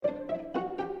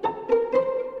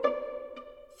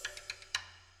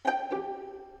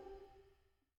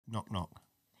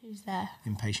Who's there?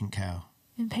 Impatient cow.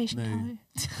 Impatient Moo.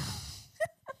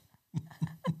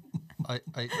 cow.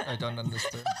 I don't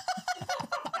understand.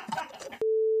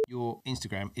 Your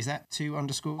Instagram, is that 2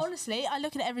 underscores? Honestly, I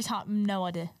look at it every time. No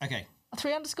idea. Okay.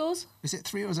 3 underscores? Is it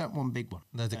 3 or is that one big one?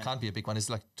 No, there can't be a big one. It's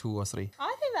like 2 or 3.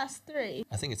 I think that's 3.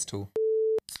 I think it's 2.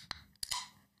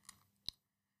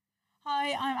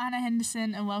 Hi, I'm Anna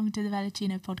Henderson and welcome to the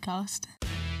Velocino podcast.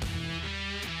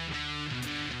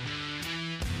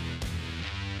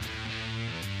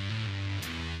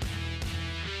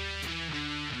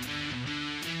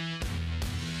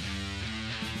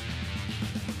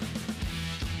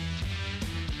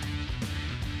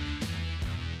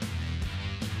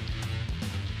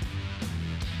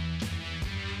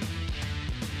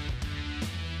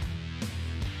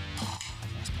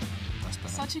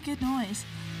 Such a good noise.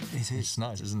 It is. It's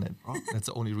nice, isn't it? That's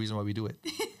the only reason why we do it.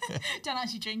 Don't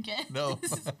actually drink it. No.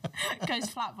 It goes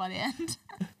flat by the end.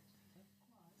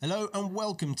 Hello and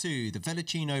welcome to the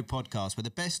Velocino podcast, where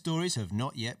the best stories have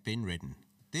not yet been written.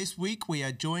 This week we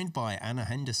are joined by Anna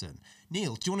Henderson.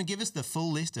 Neil, do you want to give us the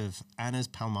full list of Anna's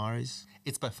palmares?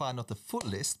 It's by far not the full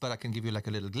list, but I can give you like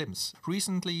a little glimpse.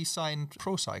 Recently signed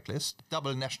pro cyclist,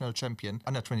 double national champion,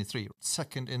 under 23,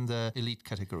 second in the elite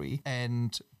category,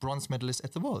 and bronze medalist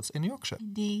at the Worlds in Yorkshire.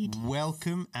 Indeed.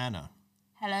 Welcome, Anna.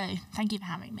 Hello. Thank you for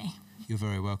having me. You're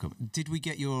very welcome. Did we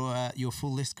get your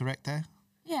full list correct there?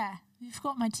 Yeah. You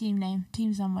forgot my team name,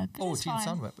 Team Sunweb. Oh, Team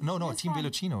Sunweb. No, It's Team fine.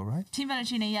 Velocino, right? Team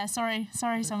Velocino, yeah. Sorry,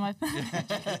 Sunweb.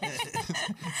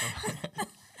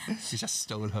 She just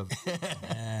stole her.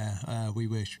 We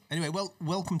wish. Anyway, well,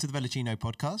 welcome to the Velocino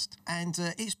podcast. And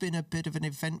it's been a bit of an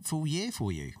eventful year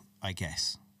for you, I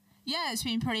guess. Yeah, it's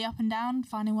been pretty up and down,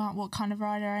 finding out what kind of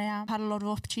rider I am. Had a lot of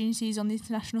opportunities on the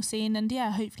international scene, and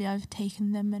yeah, hopefully I've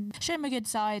taken them and shown my good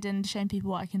side and shown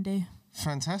people what I can do.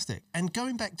 Fantastic. And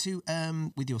going back to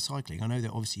with your cycling, I know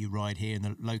that obviously you ride here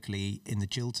locally in the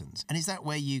Chilterns. And is that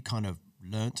where you kind of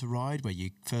learnt to ride, where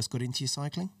you first got into your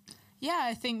cycling? Yeah,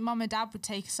 I think Mum and Dad would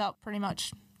take us up pretty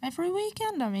much every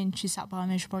weekend. I mean, she sat by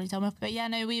me, she'll probably tell me. But yeah,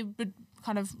 no, we would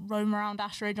kind of roam around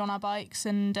Ashridge on our bikes,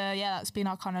 and yeah, that's been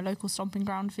our kind of local stomping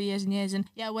ground for years and years. And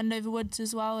yeah, Wendover Woods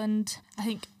as well. And I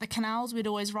think the canals, we'd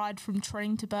always ride from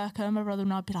Tring to Berkham. My brother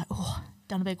and I'd be like, oh,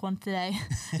 done a big one today.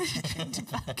 To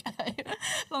Berkham,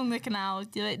 along the canal.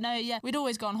 No, yeah, we'd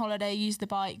always go on holiday, use the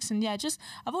bikes, and yeah, just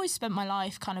I've always spent my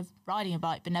life kind of riding a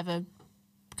bike, but never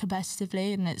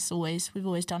competitively, and we've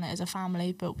always done it as a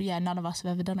family, but yeah, none of us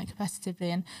have ever done it competitively,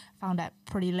 and found out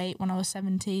pretty late when I was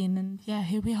 17, and yeah,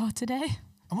 here we are today.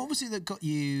 And what was it that got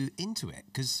you into it?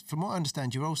 Because from what I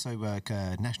understand, you're also a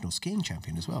national skiing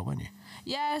champion as well, weren't you?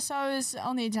 Yeah, so I was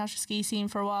on the international ski scene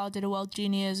for a while, did a World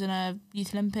Juniors and a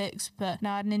Youth Olympics, but no,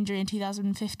 I had an injury in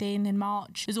 2015 in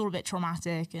March. It was all a bit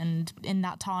traumatic, and in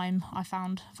that time I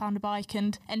found a bike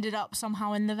and ended up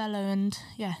somehow in Lovelo, and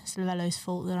yeah, it's Lovelo's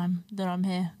fault that I'm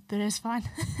here, but it's fine.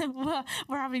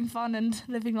 we're having fun and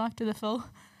living life to the full.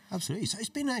 Absolutely. So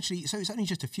it's only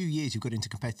just a few years you've got into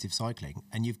competitive cycling,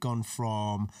 and you've gone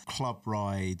from club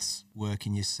rides,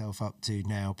 working yourself up to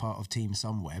now part of Team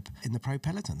Sunweb in the pro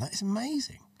peloton. That is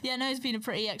amazing. Yeah, no, it's been a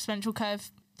pretty exponential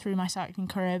curve through my cycling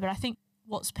career, but I think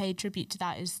what's paid tribute to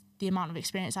that is the amount of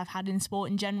experience I've had in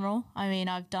sport in general. I mean,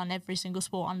 I've done every single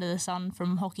sport under the sun,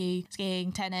 from hockey,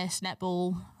 skiing, tennis,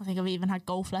 netball. I think I've even had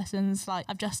golf lessons. Like,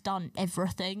 I've just done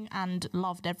everything and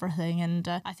loved everything. And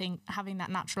I think having that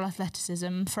natural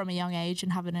athleticism from a young age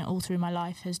and having it all through my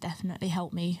life has definitely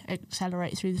helped me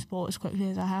accelerate through the sport as quickly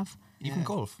as I have. Even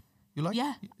golf? You like?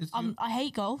 Yeah. I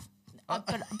hate golf.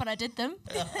 But I did them,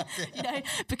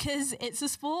 because it's a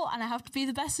sport and I have to be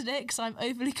the best at it because I'm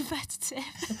overly competitive.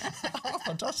 Oh,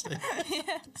 fantastic.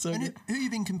 Yeah. So who have you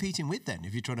been competing with then?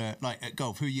 If you're trying to, like at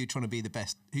golf, who are you trying to be the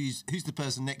best? Who's the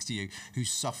person next to you who's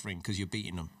suffering because you're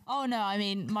beating them? Oh, no, I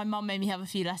mean, my mum made me have a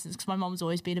few lessons because my mum's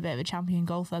always been a bit of a champion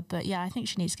golfer. But yeah, I think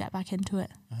she needs to get back into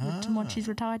it once she's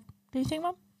retired. Do you think,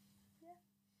 Mum?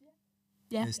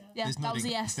 Yeah, there's that was a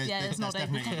yes. There's nodding.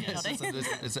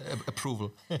 It's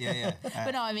approval. Yeah.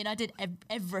 But no, I mean, I did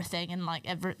everything, and like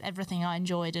everything I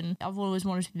enjoyed, and I've always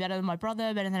wanted to be better than my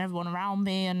brother, better than everyone around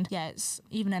me, and yeah, it's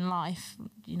even in life,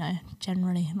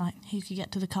 generally, like who could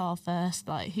get to the car first,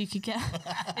 like who could get.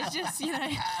 It's just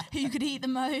who could eat the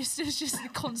most. It's just a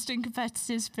constant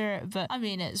competitive spirit. But I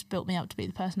mean, it's built me up to be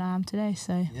the person I am today,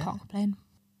 so can't complain.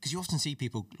 Because you often see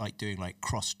people like doing like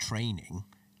cross training.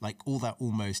 Like all that,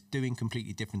 almost doing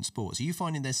completely different sports. Are you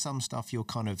finding there's some stuff you're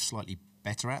kind of slightly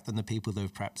better at than the people that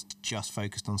have perhaps just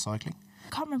focused on cycling? I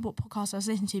can't remember what podcast I was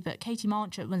listening to, but Katie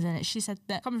Marchett was in it. She said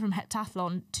that coming from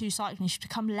heptathlon to cycling, you should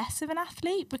become less of an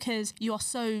athlete because you are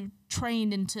so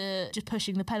trained into just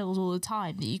pushing the pedals all the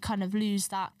time that you kind of lose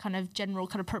that kind of general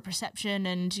kind of proprioception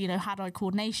and, you know, hand-eye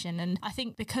coordination. And I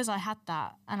think because I had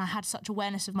that and I had such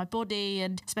awareness of my body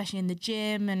and especially in the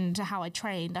gym and how I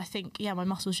trained, I think, yeah, my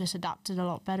muscles just adapted a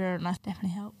lot better and that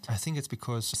definitely helped. I think it's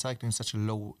because cycling is such a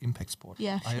low impact sport.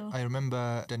 Yeah, sure. I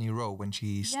remember Danny Rowe when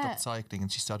she stopped cycling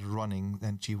and she started running,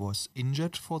 then she was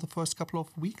injured for the first couple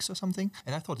of weeks or something.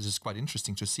 And I thought this is quite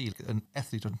interesting to see an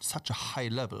athlete on such a high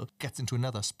level gets into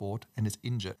another sport and is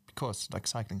injured because like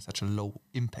cycling is such a low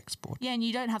impact sport. Yeah, and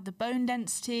you don't have the bone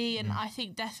density. And I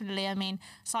think definitely, I mean,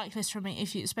 cyclists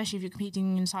especially if you're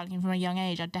competing in cycling from a young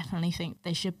age, I definitely think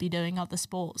they should be doing other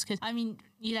sports. Because, I mean,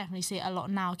 you definitely see it a lot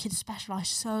now. Kids specialise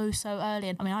so early.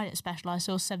 And I mean, I didn't specialise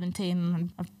till I was 17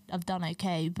 and I've done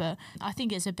okay. But I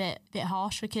think it's a bit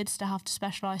harsh for kids to have to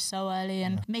specialise so early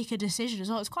and make a decision as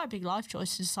well. It's quite a big life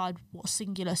choice to decide what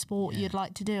singular sport you'd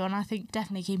like to do. And I think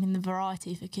definitely keeping the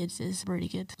variety for kids is really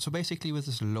good. So basically with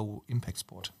this low impact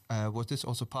sport, was this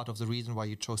also part of the reason why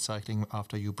you chose cycling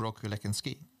after you broke your leg in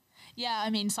skiing? Yeah,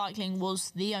 I mean, cycling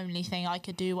was the only thing I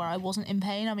could do where I wasn't in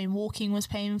pain. I mean, walking was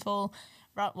painful.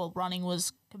 Well, running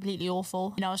was completely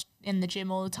awful. You know, I was in the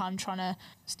gym all the time trying to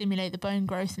stimulate the bone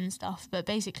growth and stuff. But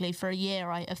basically, for a year,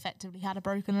 I effectively had a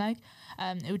broken leg.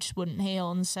 It just wouldn't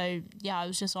heal. And so, yeah, I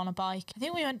was just on a bike. I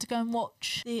think we went to go and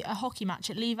watch a hockey match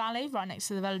at Lee Valley, right next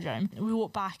to the velodrome. We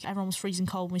walked back, everyone was freezing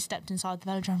cold, and we stepped inside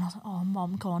the velodrome. And I was like, oh,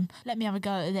 Mum, come on, let me have a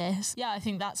go at this. Yeah, I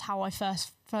think that's how I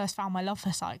first found my love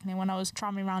for cycling, when I was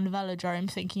tramming around the velodrome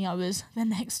thinking I was the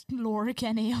next Laura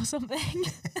Kenny or something.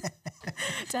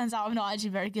 Turns out I'm not actually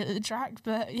very good at the track,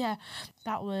 but yeah,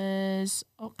 that was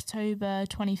October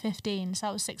 2015, so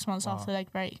that was 6 months after the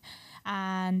leg break.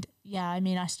 And yeah, I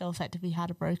mean, I still effectively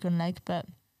had a broken leg, but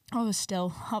I was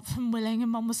still up and willing,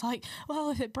 and Mum was like,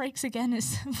 well, if it breaks again, it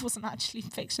wasn't actually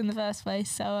fixed in the first place.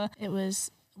 So it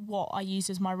was what I used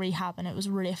as my rehab, and it was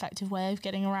a really effective way of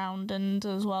getting around and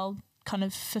as well kind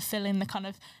of fulfilling the kind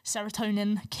of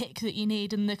serotonin kick that you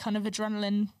need and the kind of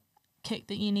adrenaline kick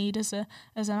that you need as an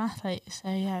athlete. So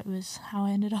yeah, it was how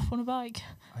I ended up on a bike.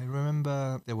 I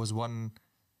remember there was one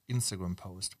Instagram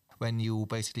post when you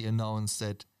basically announced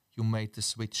that you made the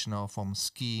switch now from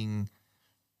skiing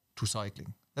to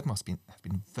cycling. That must have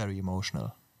been very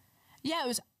emotional. Yeah, it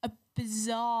was a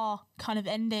bizarre kind of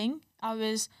ending. I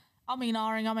was umming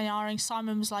and ahhing.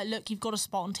 Simon was like, look, you've got a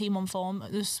spot on Team On Form.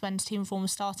 This was when Team On Form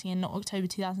was starting in October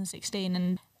 2016,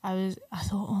 and I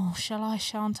thought, oh,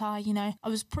 shan't I? You know, I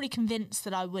was pretty convinced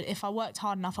that I would, if I worked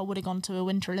hard enough, I would have gone to a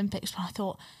Winter Olympics. But I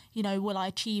thought, you know, will I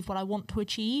achieve what I want to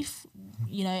achieve?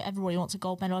 You know, everybody wants a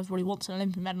gold medal, everybody wants an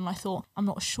Olympic medal. And I thought, I'm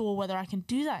not sure whether I can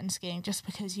do that in skiing, just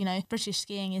because, you know, British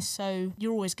skiing is so,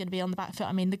 you're always going to be on the back foot.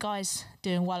 I mean, the guys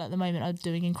doing well at the moment are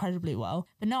doing incredibly well.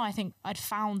 But no, I think I'd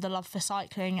found the love for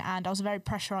cycling, and I was a very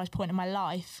pressurised point in my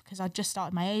life because I'd just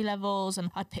started my A-levels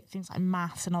and I'd picked things like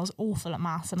maths, and I was awful at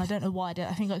maths, and I don't know why I did.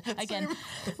 I think, again,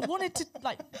 wanted to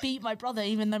like beat my brother,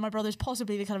 even though my brother's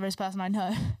possibly the cleverest person I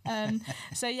know.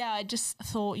 So yeah, I just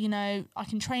thought, you know, I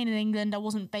can train in England. I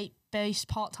wasn't based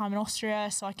part-time in Austria,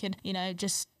 so I could, you know,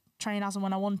 just train as and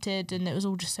when I wanted, and it was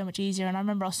all just so much easier. And I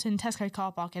remember I was in Tesco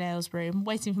car park in Aylesbury and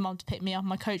waiting for Mum to pick me up.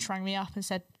 My coach rang me up and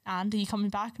said, "And are you coming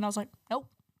back?" And I was like, "Nope,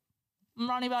 I'm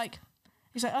riding a bike."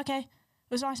 He's like, "Okay,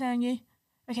 it was nice knowing you."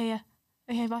 "Okay, yeah.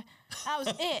 Okay, bye." That was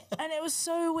it. And it was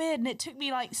so weird, and it took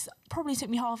me probably took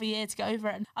me half a year to get over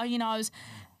it. And I was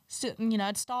still,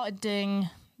 I'd started doing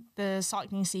the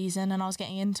cycling season and I was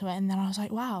getting into it, and then I was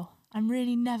like, wow, I'm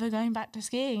really never going back to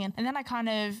skiing. And then I kind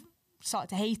of started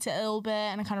to hate it a little bit,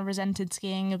 and I kind of resented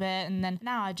skiing a bit, and then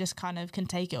now I just kind of can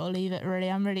take it or leave it, really.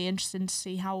 I'm really interested to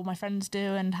see how all my friends do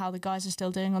and how the guys are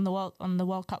still doing on the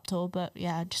World Cup tour. But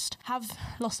yeah, I just have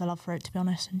lost a love for it, to be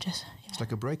honest, and just It's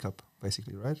like a breakup,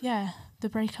 basically, right? Yeah, the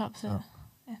breakup that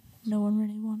no one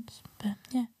really wants, but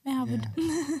yeah, it happened.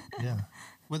 Yeah.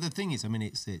 Well, the thing is, I mean,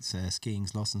 it's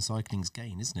skiing's loss and cycling's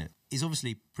gain, isn't it? It's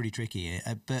obviously pretty tricky,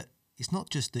 but it's not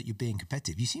just that you're being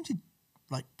competitive. You seem to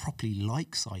properly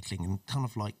like cycling and kind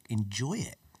of enjoy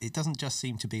it. It doesn't just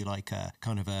seem to be like a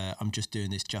kind of I'm just doing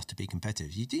this just to be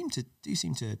competitive. You do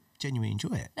seem to genuinely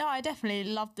enjoy it. No, I definitely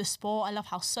love the sport. I love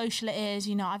how social it is.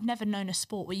 You know, I've never known a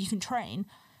sport where you can train,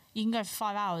 you can go for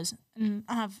 5 hours and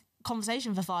have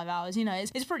conversation for 5 hours. You know,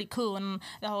 it's pretty cool, and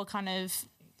the whole kind of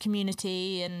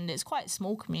community, and it's quite a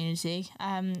small community,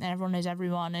 and everyone knows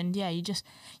everyone, and yeah, you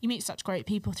meet such great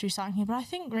people through cycling. But I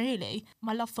think really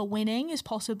my love for winning is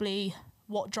possibly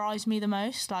what drives me the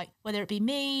most. Like whether it be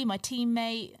me, my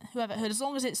teammate, whoever, as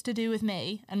long as it's to do with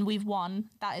me and we've won,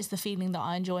 that is the feeling that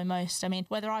I enjoy most. I mean,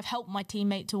 whether I've helped my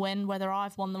teammate to win, whether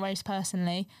I've won the race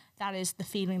personally, that is the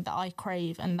feeling that I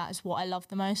crave, and that is what I love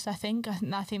the most, I think.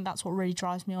 I think that's what really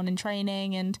drives me on in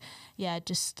training, and yeah,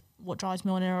 just what drives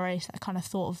me on in a race, that kind of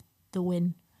thought of the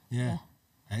win. Yeah.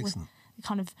 Excellent. The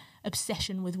kind of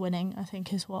obsession with winning, I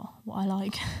think, is what I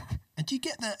like. And do you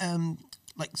get that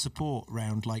like support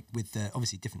around, like with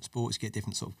obviously different sports, you get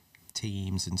different sort of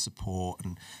teams and support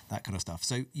and that kind of stuff.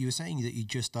 So you were saying that you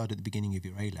just started at the beginning of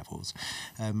your A levels.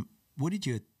 What did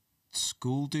your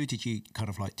school do? Did you kind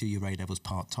of like do your A levels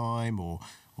part time or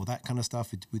that kind of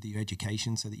stuff with your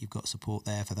education, so that you've got support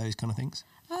there for those kind of things?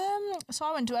 So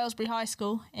I went to Aylesbury High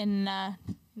School in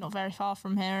not very far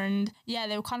from here, and yeah,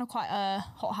 they were kind of quite a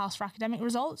hothouse for academic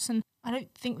results, and I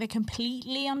don't think they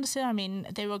completely understood. I mean,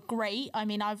 they were great. I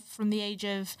mean, from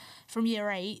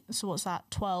year 8, so what's that,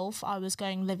 12, I was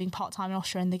living part-time in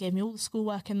Austria, and they gave me all the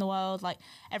schoolwork in the world, like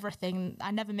everything.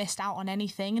 I never missed out on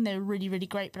anything, and they were really, really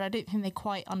great, but I don't think they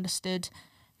quite understood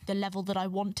the level that I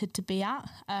wanted to be at,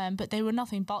 but they were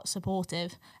nothing but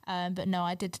supportive. But no,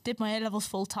 I did my A-levels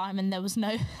full time, and there was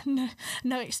no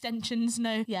extensions,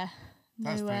 no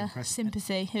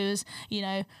sympathy. It was,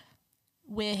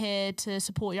 we're here to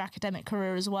support your academic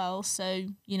career as well, so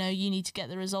you need to get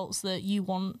the results that you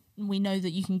want, we know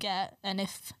that you can get, and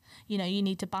if you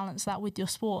need to balance that with your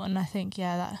sport. And I think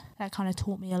that kind of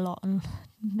taught me a lot and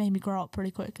made me grow up pretty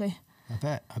quickly.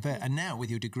 I bet. And now with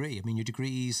your degree, I mean, your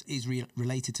degree is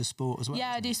related to sport as well.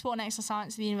 Yeah, I do sport and exercise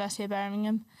science at the University of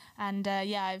Birmingham, and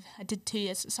I did 2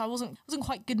 years. So I wasn't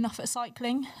quite good enough at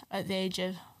cycling at the age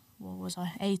of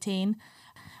 18.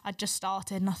 I'd just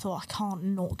started, and I thought, I can't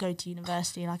not go to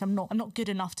university. Like I'm not good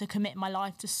enough to commit my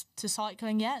life to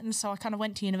cycling yet. And so I kind of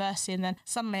went to university, and then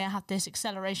suddenly I had this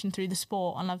acceleration through the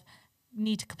sport, and I've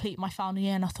need to complete my final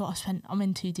year, and I thought I'm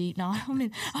in too deep now. I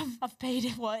mean, I've paid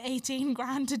 18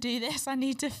 grand to do this. I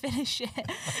need to finish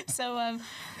it. So I'm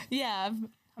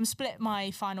split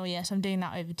my final year, so I'm doing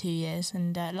that over 2 years.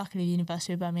 And luckily, the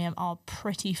University of Birmingham are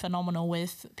pretty phenomenal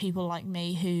with people like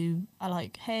me who are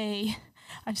like, hey,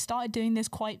 I've started doing this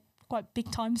quite big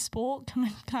time sport. Can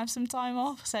I have some time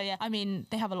off? So yeah, I mean,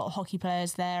 they have a lot of hockey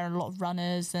players there and a lot of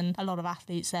runners and a lot of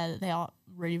athletes there that they are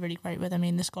really, really great with. I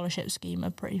mean, the scholarship scheme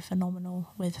are pretty phenomenal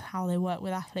with how they work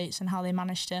with athletes and how they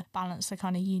manage to balance the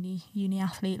kind of uni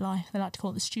athlete life. They like to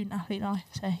call it the student athlete life.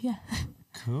 So yeah.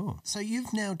 Cool. So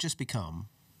you've now just become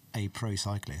a pro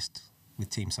cyclist with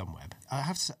Team Sunweb.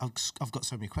 I've got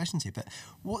so many questions here, but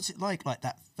what's it like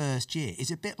that first year?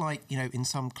 Is it a bit like, in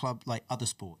some club, like other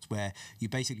sports, where you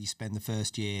basically spend the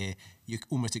first year, you're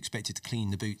almost expected to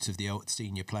clean the boots of the old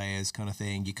senior players kind of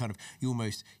thing. You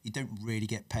don't really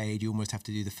get paid. You almost have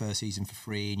to do the first season for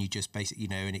free, and you just basically,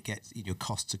 and it gets, your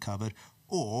costs are covered.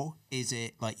 Or is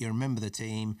it like you're a member of the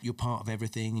team, you're part of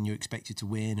everything, and you're expected to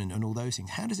win and all those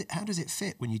things? How does it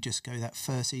fit when you just go that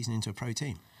first season into a pro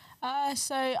team?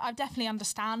 So I definitely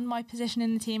understand my position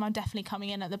in the team. I'm definitely coming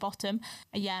in at the bottom.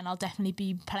 And I'll definitely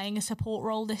be playing a support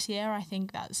role this year. I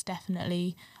think that's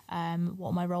definitely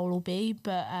what my role will be.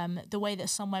 But the way that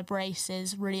Sunweb race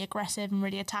is really aggressive and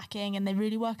really attacking, and they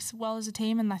really work as well as a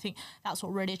team. And I think that's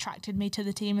what really attracted me to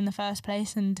the team in the first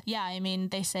place. And yeah, I mean,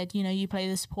 they said, you play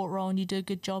the support role and you do a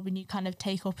good job, and you kind of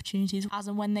take opportunities as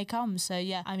and when they come. So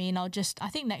yeah, I mean, I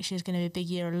think next year is going to be a big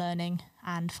year of learning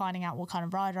and finding out what kind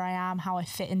of rider I am, how I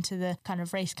fit into the kind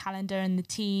of race calendar and the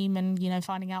team, and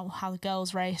finding out how the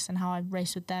girls race and how I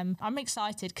race with them. I'm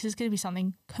excited because it's going to be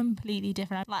something completely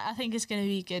different. I think it's going to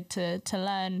be good to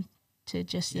learn, to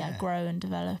just grow and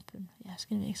develop, and it's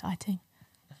going to be exciting.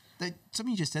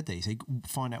 Something you just said there, you say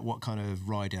find out what kind of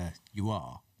rider you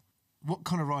are. What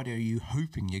kind of rider are you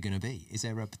hoping you're going to be? Is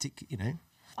there a particular,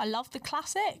 I love the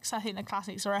classics. I think the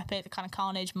classics are epic. The kind of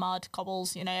carnage, mud,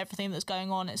 cobbles, everything that's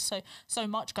going on. It's so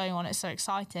much going on. It's so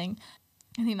exciting.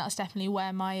 I think that's definitely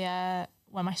where my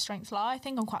strengths lie. I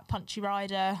think I'm quite a punchy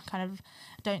rider. Kind of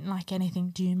don't like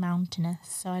anything too mountainous.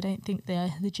 So I don't think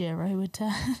the Giro would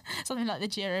something like the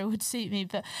Giro would suit me.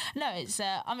 But no, it's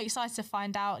I'm excited to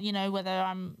find out. Whether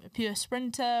I'm a pure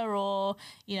sprinter or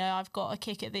I've got a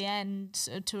kick at the end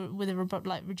with a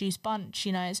reduced bunch.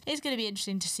 It's going to be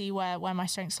interesting to see where my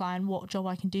strengths lie and what job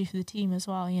I can do for the team as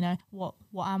well.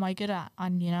 What am I good at?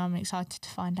 And I'm excited to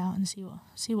find out and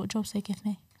see what jobs they give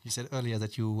me. You said earlier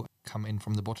that you come in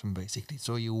from the bottom, basically.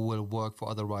 So you will work for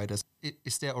other riders.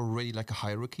 Is there already like a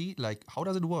hierarchy? Like, how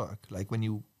does it work? Like when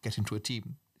you get into a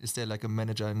team, is there like a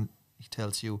manager and he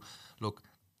tells you, look,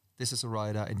 this is a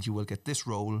rider and you will get this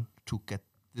role to get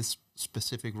this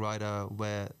specific rider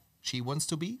where she wants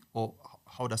to be? Or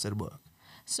how does it work?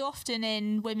 So often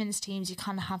in women's teams, you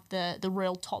kind of have the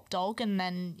real top dog, and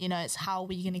then, you know, it's how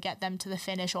are you going to get them to the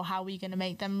finish, or how are you going to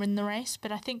make them win the race.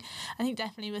 But I think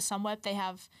definitely with Sunweb, they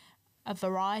have a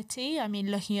variety. I mean,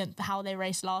 looking at how they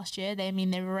raced last year, they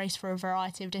raced for a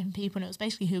variety of different people, and it was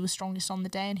basically who was strongest on the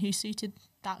day and who suited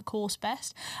that course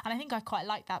best. And I think I quite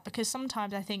like that, because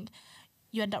sometimes I think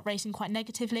you end up racing quite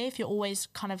negatively if you're always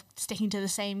kind of sticking to the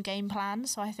same game plan.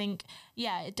 So I think,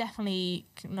 yeah, it definitely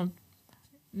kind of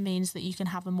means that you can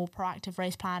have a more proactive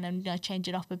race plan and, you know, change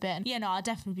it up a bit. And, yeah, no, I'll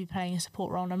definitely be playing a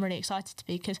support role, and I'm really excited to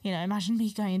be, because, you know, imagine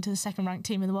me going into the second ranked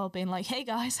team in the world being like, hey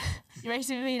guys, you're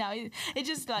racing with me now. It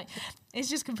just like, it's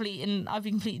just complete, and I'd be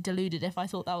completely deluded if I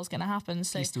thought that was going to happen.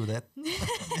 So Please do that.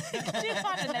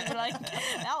 and then be like,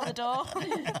 out the door.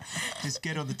 Just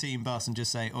get on the team bus and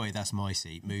just say, oi, that's my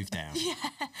seat, move down. Yeah.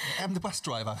 I'm the bus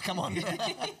driver, come on.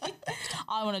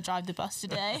 I want to drive the bus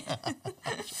today.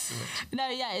 No,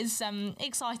 yeah, it's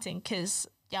exciting, because,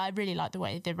 yeah, I really like the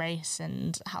way they race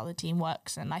and how the team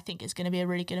works, and I think it's going to be a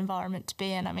really good environment to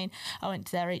be in. I mean, I went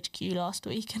to their HQ last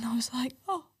week and I was like,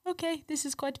 oh, okay, this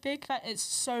is quite big. It's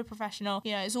so professional.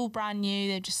 You know, it's all brand new.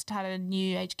 They've just had a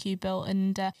new HQ built,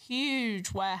 and a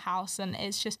huge warehouse, and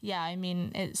it's just, yeah, I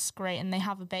mean, it's great. And they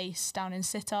have a base down in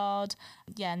Sittard.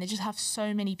 Yeah, and they just have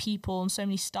so many people and so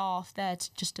many staff there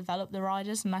to just develop the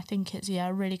riders, and I think it's, yeah,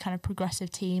 a really kind of progressive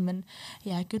team, and,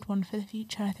 yeah, a good one for the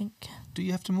future, I think. Do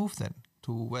you have to move then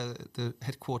to where the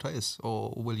headquarter is,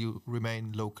 or will you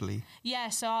remain locally? Yeah,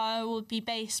 so I will be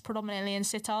based predominantly in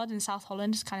Sittard in South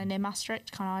Holland, just kind of near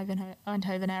Maastricht, kind of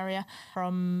Eindhoven area,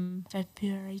 from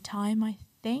February time, I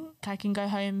think. I can go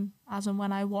home as and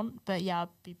when I want, but yeah,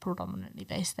 I'll be predominantly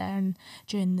based there and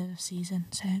during the season,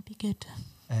 so it'd be good.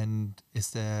 And is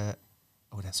there...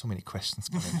 Oh, there's so many questions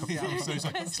coming up. Yeah, I'm so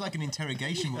sorry. It's like an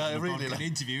interrogation more than a really, podcast like...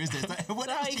 interview, isn't it? It's like, what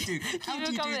else do you do? How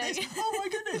do you do this? Oh my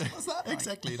goodness, what's that like?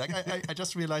 Exactly. Like I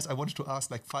just realized I wanted to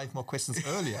ask like 5 more questions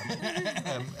earlier.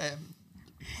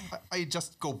 I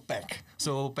just go back.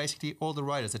 So basically, all the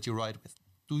riders that you ride with,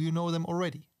 do you know them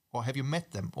already, or have you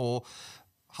met them, or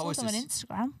how is this? On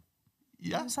Instagram.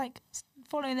 Yeah. I was like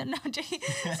following them. No, See,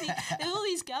 there's all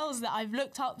these girls that I've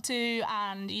looked up to,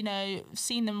 and, you know,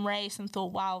 seen them race and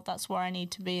thought, wow, that's where I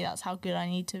need to be. That's how good I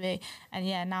need to be. And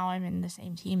yeah, now I'm in the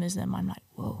same team as them. I'm like,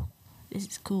 whoa, this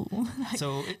is cool. Like,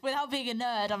 so without being a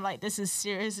nerd, I'm like, this is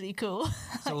seriously cool.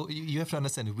 So you have to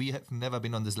understand, we have never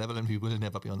been on this level, and we will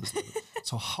never be on this level.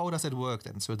 So how does it work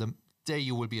then? So the day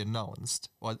you will be announced,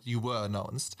 or you were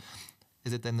announced,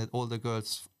 is it then that all the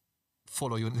girls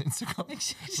follow you on Instagram?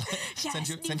 Yes, send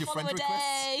you friend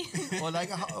requests? Or like,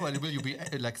 will you be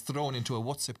like thrown into a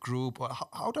WhatsApp group, or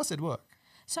how does it work?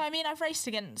 So, I mean, I've raced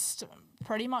against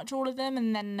pretty much all of them,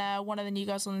 and then one of the new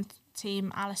girls on the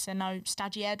team, Alison, I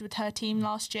stagiaired with her team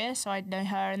last year, so I know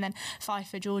her, and then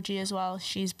Pfeiffer Georgie as well,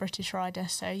 she's a British rider,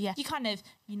 so yeah,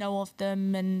 you know of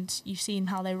them, and you've seen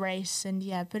how they race, and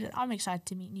yeah, but I'm excited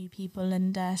to meet new people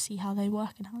and see how they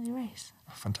work and how they race.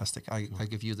 Fantastic. I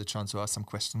give you the chance to ask some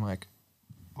question, Mike.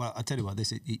 Well, I'll tell you what,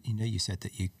 you know, you said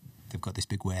that they've got this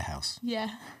big warehouse. Yeah.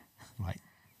 Right.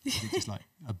 Is it just like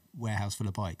a warehouse full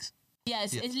of bikes? Yeah,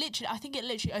 it's literally, I think it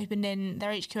literally opened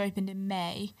their HQ opened in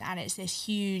May, and it's this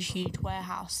huge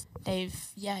warehouse. They've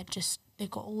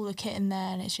got all the kit in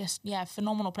there, and it's just, yeah,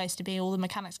 phenomenal place to be. All the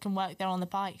mechanics can work there on the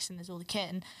bikes, and there's all the kit,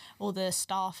 and all the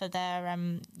staff are there,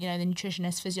 you know, the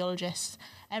nutritionists, physiologists,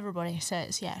 everybody. So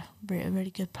it's, yeah, a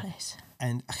really good place.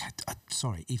 And,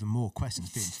 sorry, even more questions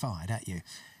being fired at you.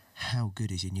 How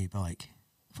good is your new bike?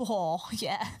 Oh,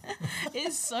 yeah.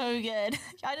 It's so good.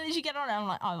 I literally get on it, I'm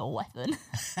like, I'm a weapon.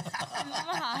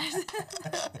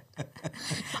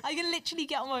 I can literally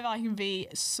get on my bike and be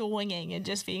swinging and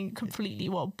just being completely,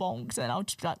 bonked. And I'll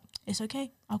just be like, it's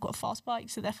okay. I've got a fast bike,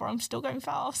 so therefore I'm still going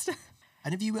fast.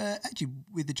 And have you, actually,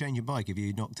 with the change of bike, have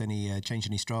you changed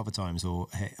any Strava times, or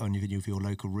on any of your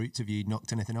local routes, have you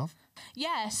knocked anything off?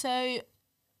 Yeah, so...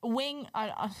 I'm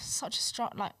such a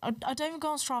I don't even go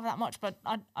on Strava that much, but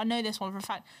I know this one for a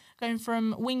fact. Going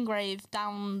from Wingrave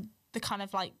down the kind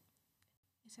of like,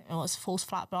 it's false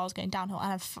flat, but I was going downhill.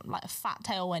 I had a fat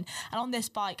tailwind, and on this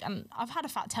bike, and I've had a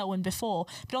fat tailwind before,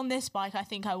 but on this bike, I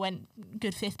think I went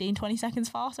good 15-20 seconds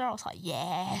faster. I was like,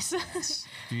 yes.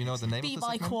 Do you know the name of the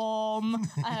Be-bike Quam,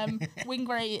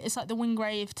 Wingrave. It's like the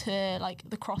Wingrave to like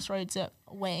the crossroads at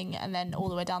Wing, and then all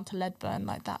the way down to Ledburn,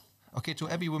 like that. Okay, to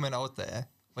every woman out there,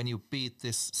 when you beat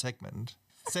this segment,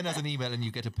 send us an email and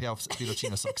you get a pair of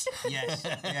Velocino socks. Yes,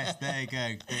 there you go.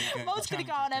 I was going to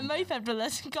go on a moped with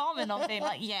a Garmin on, being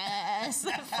like, yes,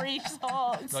 free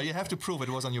socks. No, you have to prove it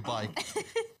was on your bike.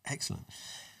 Excellent.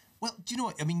 Well, do you know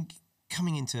what? I mean,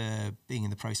 coming into being in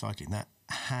the pro cycling,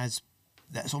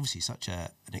 that's obviously such an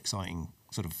exciting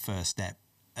sort of first step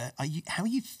How are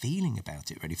you feeling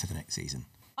about it ready for the next season?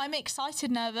 I'm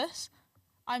excited, nervous.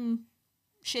 I'm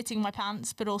shitting my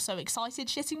pants, but also excited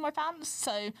shitting my pants.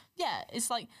 So, yeah, it's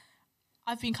like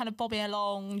I've been kind of bobbing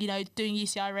along, doing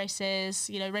UCI races,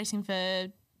 racing for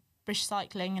British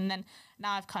cycling. And then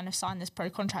now I've kind of signed this pro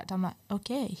contract. I'm like,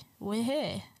 okay, we're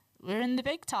here. We're in the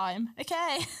big time.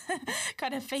 Okay.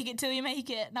 Kind of fake it till you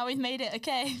make it. Now we've made it.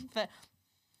 Okay. But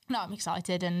no, I'm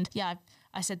excited. And yeah,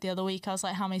 I said the other week, I was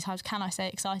like, how many times can I say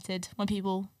excited when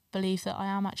people believe that I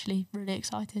am actually really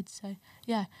excited? So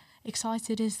yeah,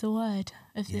 excited is the word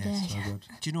of the day. So good.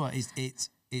 Do you know what? It's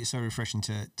so refreshing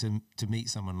to meet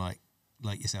someone like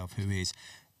yourself who is,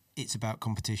 it's about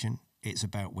competition. It's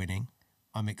about winning.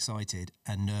 I'm excited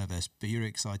and nervous, but you're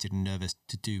excited and nervous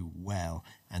to do well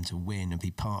and to win and be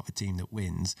part of a team that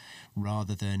wins,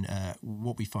 rather than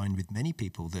what we find with many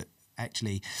people that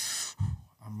actually,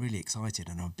 I'm really excited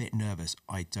and I'm a bit nervous.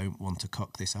 I don't want to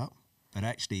cock this up. But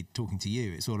actually, talking to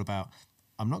you, it's all about,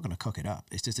 I'm not going to cock it up.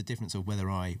 It's just a difference of whether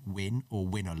I win or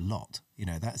win a lot.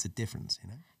 That's a difference,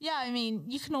 Yeah, I mean,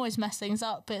 you can always mess things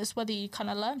up, but it's whether you kind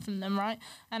of learn from them, right?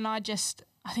 And I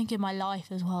think in my life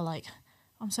as well, like,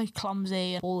 I'm so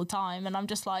clumsy all the time, and I'm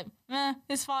just like,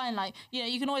 it's fine. Like,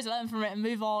 you can always learn from it and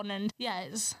move on. And yeah,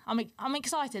 I'm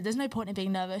excited. There's no point in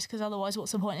being nervous, because otherwise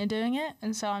what's the point in doing it?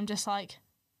 And so I'm just like,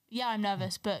 yeah, I'm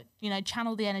nervous, but,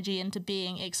 channel the energy into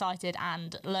being excited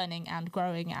and learning and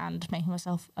growing and making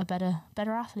myself a better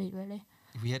athlete, really.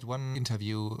 We had one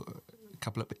interview a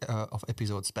couple of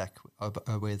episodes back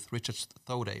with Richard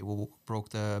Thoday, who broke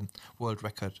the world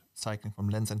record cycling from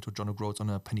Lenz to John O'Groats on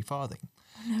a penny farthing.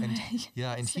 No and way.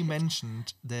 Yeah, and he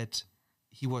mentioned that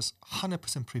he was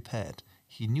 100% prepared.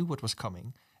 He knew what was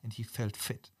coming and he felt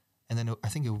fit. And then I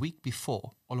think a week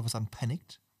before, all of a sudden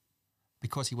panicked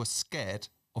because he was scared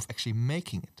of actually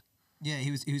making it. Yeah,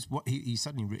 he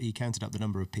suddenly counted up the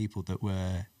number of people that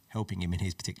were helping him in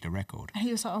his particular record. And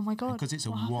he was like, oh my God. Because it's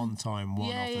a one-time,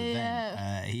 one-off event.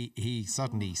 Yeah. He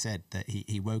suddenly said that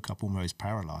he woke up almost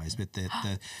paralysed with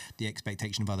the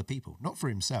expectation of other people. Not for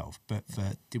himself, but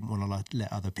didn't want to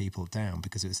let other people down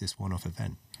because it was this one-off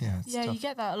event. Yeah, you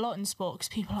get that a lot in sport, because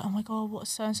people are like, oh my God, what's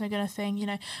so-and-so going to think?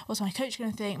 What's my coach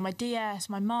going to think? My DS,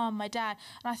 my mum, my dad.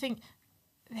 And I think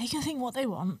they can think what they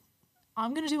want.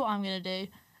 I'm going to do what I'm going to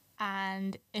do.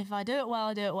 And if I do it well,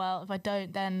 I do it well. If I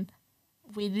don't, then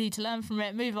we need to learn from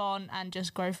it, move on, and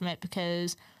just grow from it.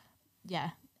 Because,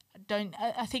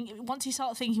 I think once you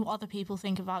start thinking what other people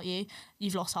think about you,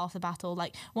 you've lost half the battle.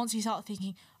 Like, once you start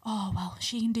thinking, oh, well,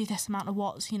 she can do this amount of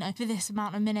watts, for this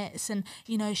amount of minutes, and,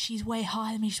 she's way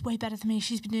higher than me, she's way better than me,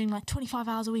 she's been doing like 25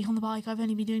 hours a week on the bike, I've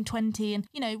only been doing 20.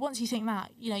 And, once you think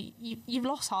that, you've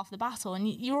lost half the battle, and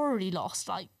you're already lost.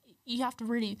 Like, you have to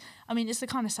really, it's the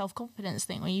kind of self-confidence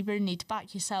thing where you really need to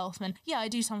back yourself. And yeah, I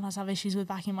do sometimes have issues with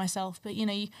backing myself, but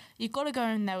you've got to go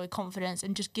in there with confidence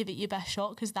and just give it your best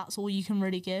shot, because that's all you can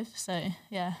really give. So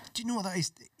yeah. Do you know what that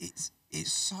is?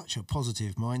 It's such a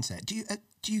positive mindset. Do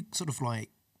you sort of like,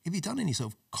 have you done any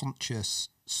sort of conscious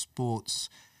sports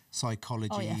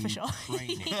psychology for sure.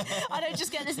 training? I don't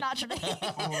just get this naturally.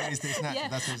 Or is this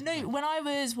natural? Yeah. No, when I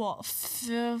was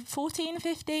 14,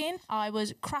 15, I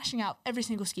was crashing out every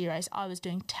single ski race. I was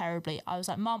doing terribly. I was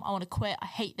like, Mum, I want to quit. I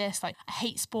hate this. Like, I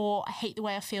hate sport. I hate the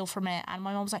way I feel from it. And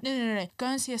my mum was like, no. Go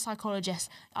and see a psychologist.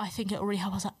 I think it'll really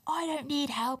help. I was like, I don't need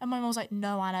help. And my mum was like,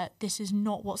 no, Anna, this is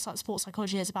not what sports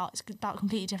psychology is about. It's about a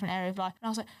completely different area of life. And I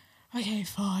was like, okay,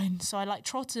 fine. So I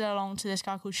trotted along to this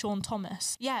guy called Sean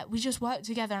Thomas. Yeah, we just worked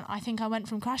together, and I think I went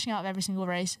from crashing out of every single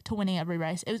race to winning every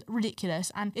race. It was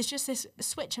ridiculous. And it's just this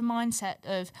switch of mindset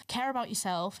of care about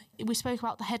yourself. We spoke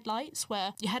about the headlights,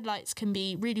 where your headlights can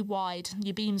be really wide,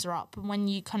 your beams are up, and when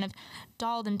you kind of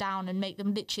dial them down and make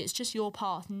them literally, it's just your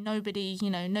path. Nobody's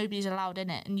allowed in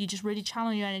it, and you just really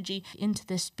channel your energy into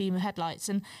this beam of headlights,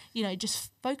 and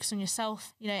just focus on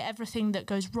yourself. Everything that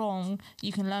goes wrong,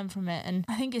 you can learn from it. And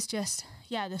I think it's just,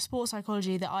 the sports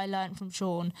psychology that I learned from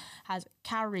Sean has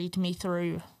carried me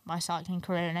through my cycling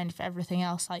career and for everything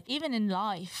else. Like, even in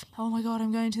life, oh my God,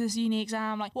 I'm going to this uni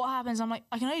exam. Like, what happens? I'm like,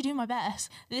 I can only do my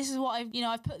best. This is what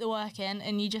I've put the work in,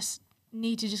 and you just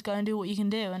need to just go and do what you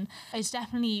can do. And it's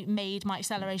definitely made my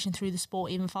acceleration through the sport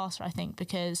even faster, I think,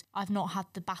 because I've not had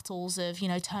the battles of,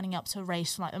 turning up to a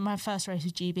race. Like my first race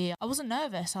with GB, I wasn't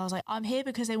nervous. I was like, I'm here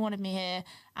because they wanted me here.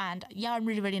 And yeah, I'm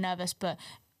really, really nervous, but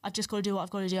I've just got to do what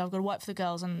I've got to do. I've got to work for the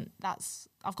girls, and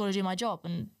I've got to do my job,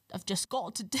 and I've just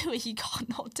got to do it. You can't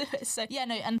not do it. So yeah,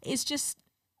 no, and it's just,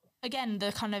 again,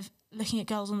 the kind of looking at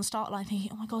girls on the start line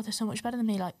thinking, oh my God, they're so much better than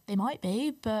me. Like, they might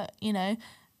be, but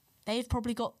they've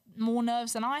probably got more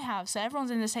nerves than I have, so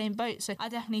everyone's in the same boat. So I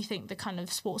definitely think the kind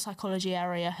of sports psychology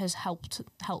area has helped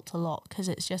a lot, because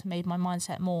it's just made my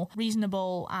mindset more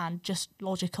reasonable and just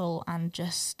logical, and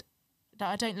just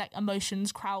I don't let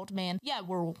emotions crowd me. And yeah,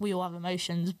 we all have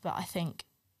emotions, but I think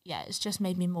it's just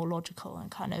made me more logical and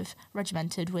kind of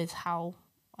regimented with how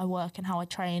I work and how I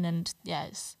train, and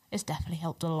it's definitely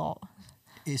helped a lot.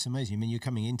 It's amazing. I mean, you're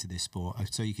coming into this sport,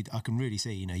 so I can really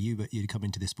see, you'd come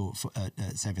into this sport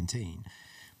at 17,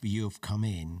 but you've come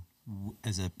in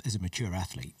as a mature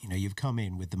athlete. You've come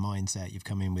in with the mindset, you've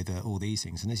come in with all these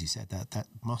things, and as you said, that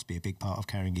must be a big part of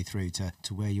carrying you through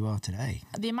to where you are today.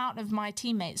 The amount of my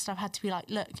teammates that I've had to be like,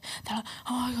 look, they're like,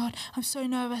 oh my God, I'm so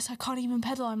nervous, I can't even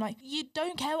pedal. I'm like, you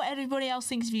don't care what everybody else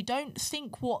thinks of you. Don't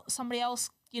think what somebody else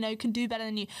can do better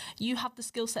than you. You have the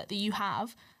skill set that you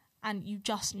have, and you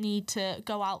just need to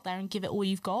go out there and give it all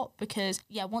you've got. Because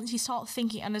once you start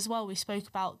thinking, and as well we spoke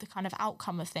about the kind of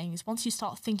outcome of things, once you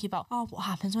start thinking about what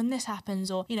happens when this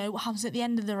happens, or what happens at the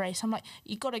end of the race, I'm like,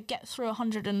 you've got to get through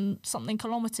 100 and something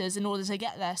kilometers in order to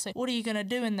get there. So what are you going to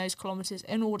do in those kilometers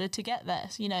in order to get there?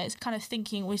 So, it's kind of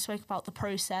thinking, we spoke about the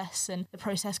process and the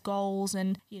process goals,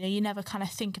 and you never kind of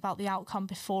think about the outcome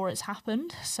before it's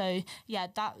happened. So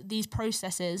these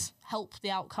processes help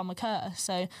the outcome occur.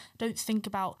 So don't think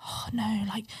about, oh no,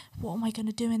 like, what am I going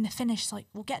to do in the finish? It's like,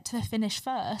 we'll get to the finish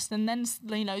first, and then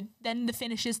then the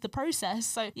finish is the process.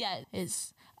 So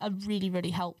it's really,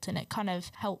 really helped, and it kind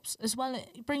of helps as well,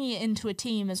 bringing it into a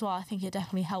team as well. I think it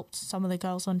definitely helped some of the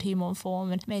girls on Team On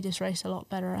Form and made this race a lot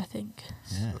better, I think.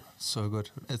 So good.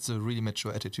 It's a really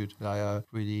mature attitude. I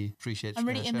really appreciate. I'm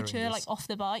really immature, like, off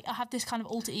the bike. I have this kind of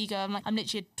alter ego. I'm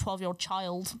literally a 12-year-old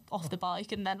child off the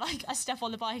bike, and then like I step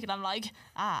on the bike and I'm like,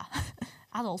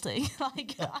 adulting.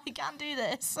 Like, I can't do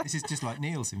this. This is just like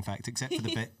Niels, in fact, except for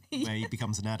the bit where he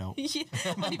becomes an adult.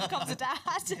 When he becomes a dad.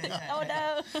 Oh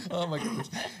no. Oh my goodness.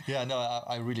 Yeah, no,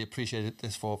 I really appreciated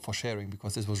this for sharing,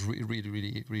 because this was really,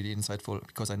 really, really insightful,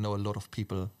 because I know a lot of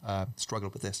people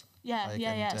struggle with this.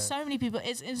 So many people.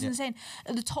 It's insane.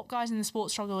 The top guys in the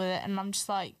sport struggle with it, and I'm just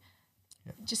like,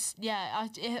 it's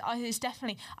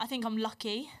definitely, I think I'm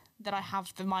lucky that I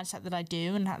have the mindset that I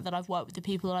do, and that I've worked with the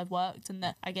people that I've worked, and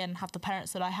that, again, have the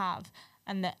parents that I have,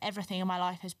 and that everything in my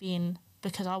life has been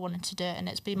because I wanted to do it, and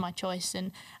it's been my choice,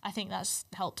 and I think that's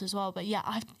helped as well. But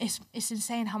it's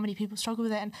insane how many people struggle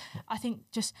with it, and I think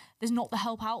just there's not the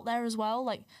help out there as well,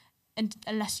 like, and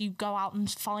unless you go out and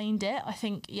find it. I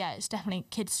think it's definitely,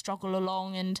 kids struggle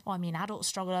along, and adults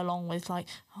struggle along with, like,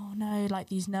 oh no, like,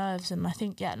 these nerves, and I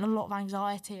think and a lot of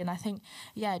anxiety, and I think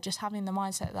just having the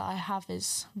mindset that I have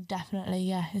is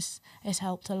definitely it's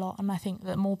helped a lot, and I think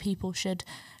that more people should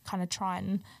kind of try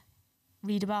and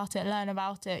read about it, learn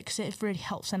about it, because it really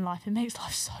helps in life. It makes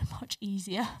life so much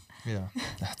easier. Yeah,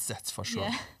 that's for sure.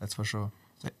 That's for sure.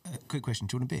 So, quick question,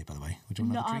 do you want a beer, by the way? Would you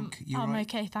want another drink? I'm right?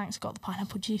 Okay, thanks. Got the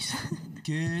pineapple juice.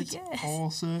 Good. Yes.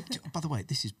 Awesome. By the way,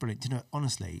 this is brilliant.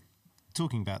 Honestly,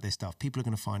 talking about this stuff, people are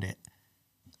going to find it,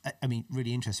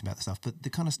 really interesting about the stuff, but the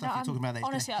kind of stuff you're talking about, that's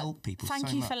going to help people so much.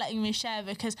 Thank you for letting me share,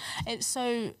 because it's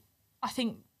so, I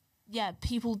think,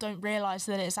 people don't realise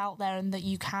that it's out there, and that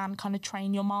you can kind of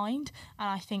train your mind. And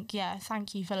I think,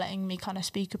 thank you for letting me kind of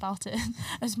speak about it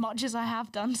as much as I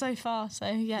have done so far. So,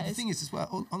 But the thing is, as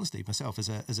well, honestly, myself,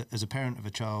 as a parent of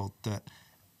a child that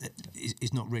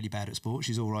is not really bad at sport,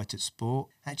 she's all right at sport.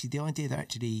 Actually, the idea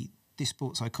that this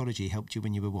sports psychology helped you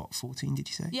when you were, 14, did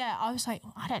you say? Yeah, I was like,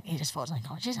 I don't need a sports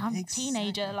psychologist. I'm a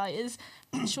teenager. Like,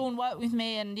 Sean worked with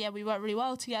me, and we worked really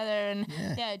well together. And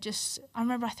I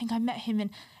remember, I think I met him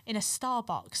in a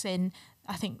Starbucks in,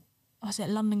 I think, was it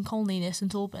London Colney near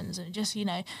St Albans, and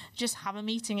just have a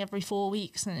meeting every 4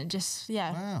 weeks, and it just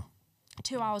wow.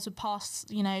 2 hours would pass,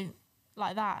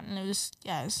 like that, and it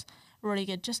was really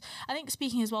good. Just, I think,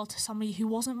 speaking as well to somebody who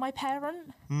wasn't my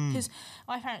parent, because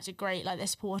my parents are great. Like, they've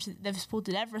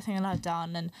supported everything that I've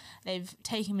done, and they've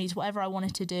taken me to whatever I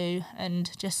wanted to do,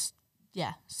 and just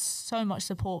so much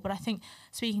support. But I think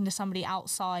speaking to somebody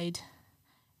outside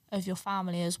of your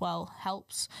family as well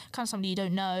helps, kind of somebody you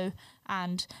don't know,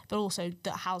 but also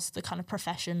that has the kind of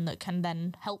profession that can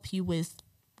then help you with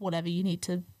whatever you need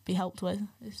to be helped with.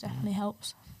 It definitely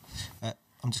helps.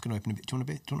 I'm just going to open a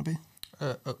bit. Do you want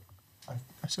a beer?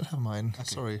 I still have mine. Okay.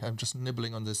 Sorry, I'm just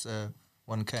nibbling on this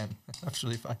one can.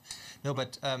 Absolutely fine. No,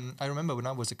 but I remember when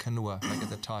I was a canoer, like at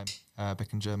the time,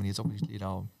 back in Germany. It's obviously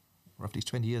now roughly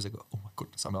 20 years ago. Oh my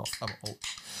goodness, I'm old.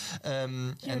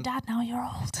 You're a dad now, you're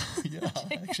old. Yeah,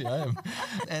 actually I am.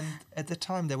 And at the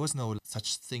time, there was no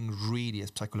such thing really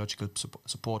as psychological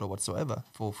support or whatsoever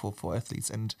for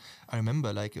athletes. And I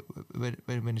remember, like,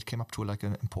 when it came up to like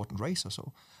an important race or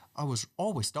so, I was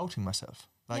always doubting myself.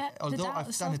 Like, Yeah, although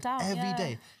I've done it every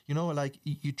day, you know, like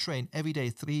you train every day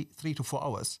 3 to 4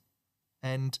 hours,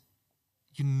 and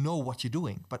you know what you're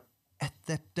doing, but at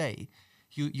that day,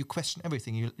 you question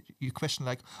everything. You question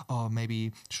like, oh,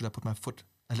 maybe should I put my foot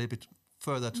a little bit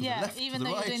further to the left, even to the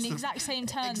though right, you're doing the exact same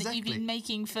turn that you've been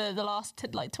making for the last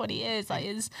 20 years. Like,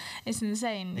 it's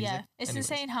insane. Yeah, it's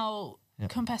insane how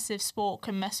competitive sport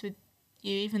can mess with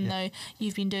you, even though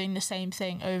you've been doing the same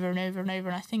thing over and over and over.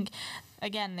 And I think,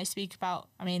 again, they speak about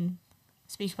that in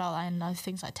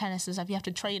things like tennis, is you have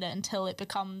to train it until it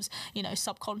becomes,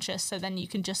 subconscious, so then you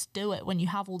can just do it when you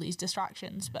have all these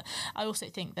distractions. But I also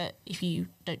think that if you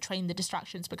don't train the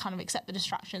distractions but kind of accept the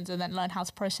distractions and then learn how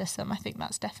to process them, I think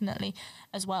that's definitely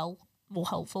as well more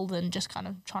helpful than just kind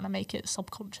of trying to make it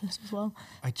subconscious as well.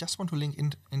 I just want to link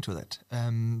into that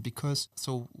because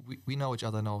we know each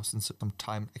other now since some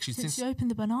time. Actually, since you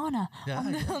opened the banana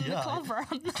on the club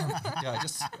run. I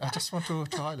just want to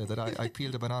highlight that I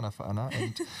peeled a banana for Anna,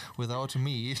 and without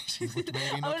me, she would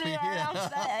maybe not be here.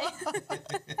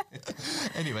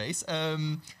 Anyways,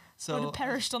 so would have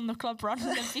perished on the club run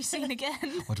and never be seen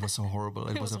again. It was so horrible.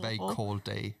 It was a very cold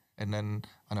day, and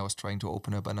I was trying to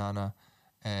open a banana,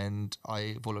 and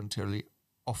I voluntarily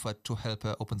offered to help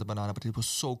her open the banana, but it was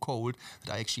so cold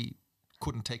that I actually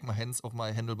couldn't take my hands off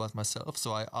my handlebars myself.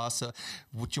 So I asked her,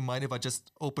 would you mind if I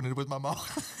just open it with my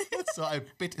mouth? So I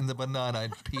bit in the banana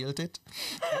and peeled it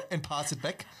and passed it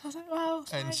back. I was like, wow,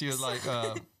 thanks. And she was like,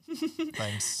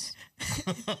 thanks.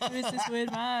 Who is this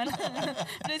weird man?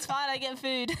 But it's fine, I get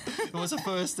food. It was the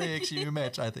first day actually we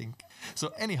met, I think.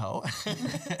 So anyhow,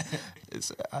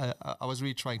 I was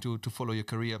really trying to follow your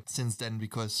career since then,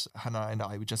 because Hannah and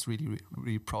I were just really,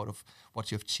 really proud of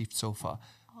what you've achieved so far.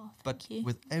 Oh, but you.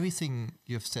 with everything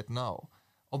you've said now,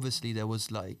 obviously there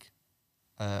was like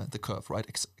the curve, right?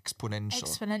 Exponential.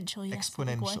 Exponential, yes.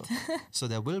 Exponential. So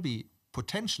there will be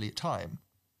potentially a time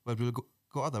where we'll go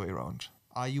other way around.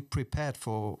 Are you prepared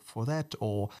for that,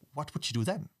 or what would you do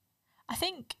then? I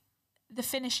think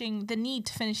the need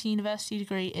to finish a university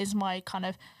degree is my kind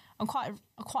of, I'm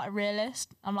quite a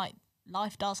realist. I'm like,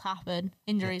 life does happen,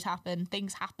 injuries happen,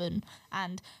 things happen.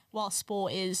 And while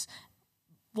sport is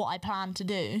what I plan to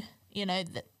do,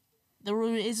 that there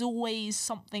is always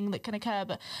something that can occur.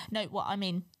 But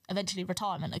eventually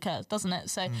retirement occurs, doesn't it?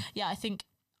 So I think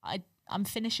I'm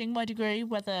finishing my degree,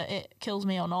 whether it kills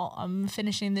me or not. I'm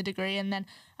finishing the degree, and then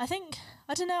I think,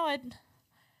 I don't know,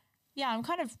 I'm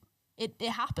kind of, it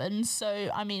happens. So,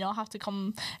 I'll have to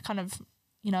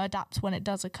adapt when it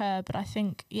does occur. But I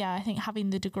think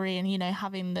having the degree and,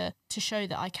 having to show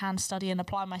that I can study and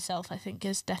apply myself, I think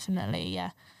is definitely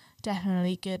a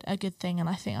good thing. And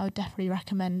I think I would definitely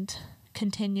recommend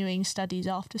continuing studies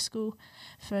after school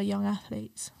for young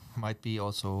athletes. Might be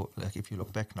also, like, if you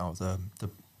look back now,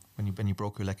 when you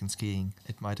broke your leg in skiing,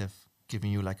 it might have given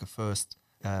you like a first...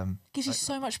 gives you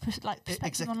so much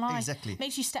perspective on life. Exactly.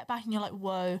 Makes you step back and you're like,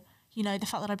 whoa, the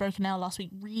fact that I broke a nail last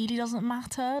week really doesn't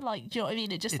matter. Like, do you know what I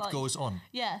mean? It goes on.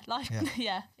 Yeah,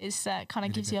 it's kind of really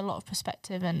gives you a lot of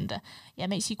perspective, and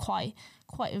makes you quite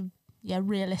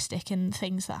realistic in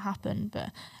things that happen.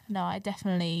 But no, I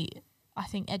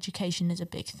think education is a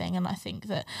big thing, and I think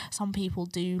that some people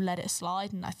do let it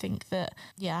slide, and I think that,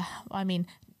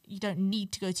 you don't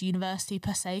need to go to university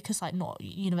per se, because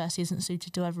university isn't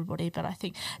suited to everybody. But I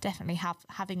think definitely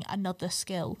having another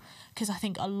skill, because I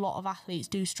think a lot of athletes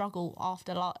do struggle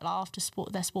after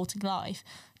their sporting life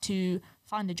to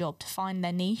find a job, to find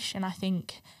their niche. And I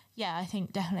think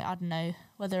definitely, I don't know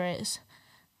whether it's,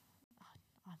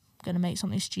 I'm going to make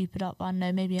something stupid up, I don't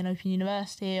know, maybe an open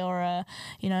university or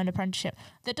an apprenticeship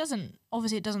that doesn't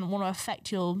want to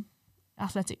affect your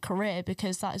athletic career,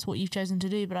 because that is what you've chosen to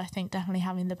do. But I think definitely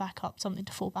having the backup, something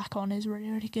to fall back on, is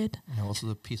really, really good. And also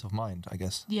the peace of mind, I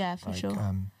guess. Yeah, for sure.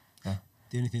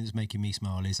 The only thing that's making me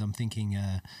smile is I'm thinking,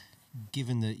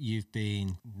 given that you've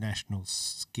been national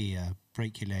skier,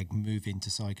 break your leg, move into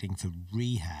cycling for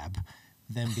rehab,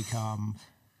 then become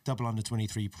double under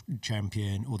 23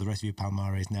 champion, or the rest of your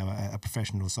palmarès now a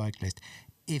professional cyclist.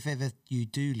 If ever you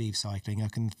do leave cycling, I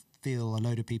can feel a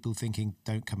load of people thinking,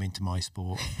 don't come into my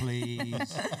sport,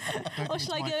 please. What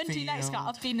shall I go into next?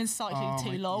 I've been in cycling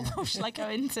too long. What shall I go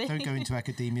into? Don't go into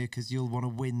academia, because you'll want to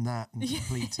win that and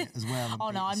complete it as well.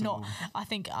 Oh no, I'm not. I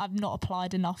think I've not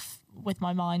applied enough with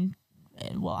my mind,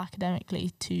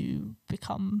 academically, to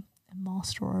become a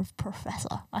master or a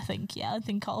professor. I think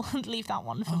I'll leave that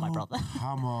one for my brother.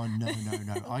 Come on, no.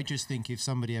 I just think if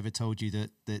somebody ever told you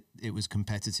that it was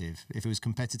competitive, if it was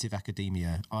competitive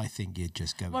academia, I think you'd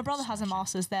just go. My brother has a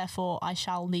master's, therefore I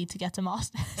shall need to get a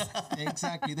master's.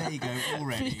 Exactly, there you go,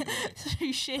 already.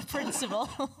 Through sheer principle.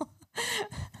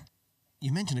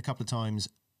 You mentioned a couple of times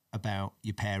about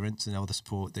your parents and all the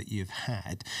support that you've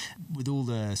had. With all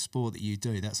the sport that you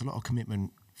do, that's a lot of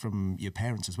commitment from your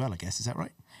parents as well, I guess. Is that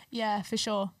right? Yeah, for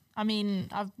sure. I mean,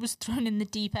 I was thrown in the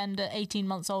deep end at 18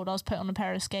 months old. I was put on a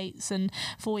pair of skates, and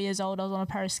 4 years old, I was on a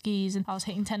pair of skis, and I was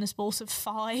hitting tennis balls at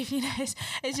 5. You know,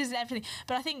 it's just everything.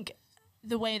 But I think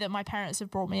the way that my parents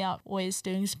have brought me up, always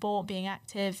doing sport, being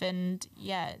active, and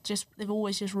they've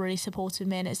always just really supported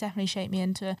me, and it's definitely shaped me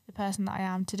into the person that I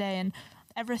am today. And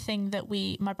everything that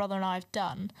my brother and I have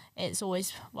done, it's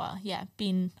always,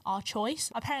 been our choice.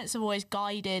 Our parents have always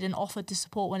guided and offered to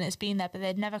support when it's been there, but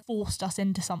they've never forced us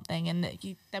into something, and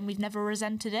then we've never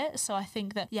resented it. So I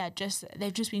think that,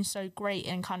 they've just been so great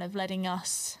in kind of letting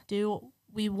us do what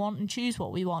we want and choose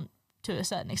what we want. To a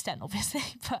certain extent, obviously.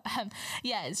 But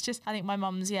it's just, I think my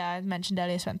mum's, I mentioned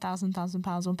earlier, spent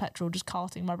 £1,000 on petrol just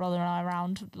carting my brother and I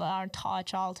around our entire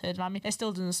childhood. And I mean, it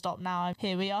still doesn't stop now.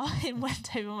 Here we are in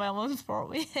Wendover, my mum's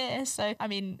brought me here. So, I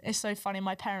mean, it's so funny.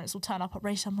 My parents will turn up at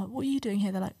races. I'm like, what are you doing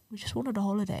here? They're like, we just wanted a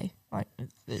holiday. Like,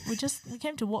 we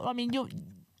came to what? I mean,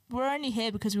 we're only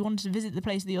here because we wanted to visit the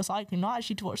place that you're cycling, not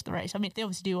actually to watch the race. I mean, they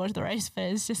obviously do watch the race, but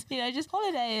it's just, just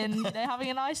holiday and having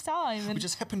a nice time. And we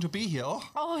just happen to be here.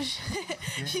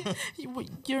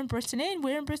 You're in Brittany and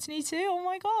we're in Brittany too. Oh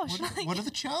my gosh. What are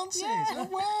the chances? Yeah. Oh,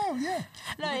 wow, yeah.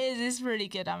 No, it's really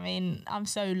good. I mean, I'm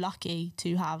so lucky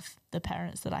to have the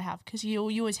parents that I have, because you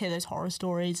always hear those horror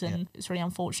stories, and it's really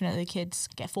unfortunate that kids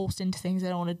get forced into things they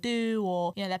don't want to do,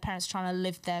 or their parents trying to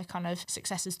live their kind of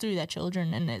successes through their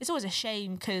children, and it's always a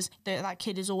shame because that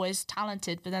kid is always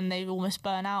talented, but then they almost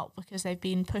burn out because they've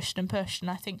been pushed. And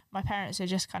I think my parents are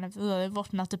just kind of, they've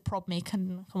often had to prod me,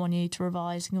 come on, you need to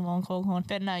revise, come on.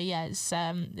 But no, it's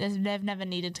they've never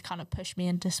needed to kind of push me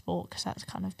into sport, because that's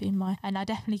kind of been and I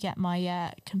definitely get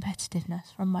my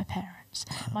competitiveness from my parents.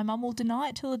 My mum will deny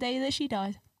it till the day that she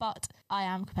dies, but I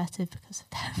am competitive because of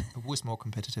them. Who is more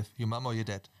competitive, your mum or your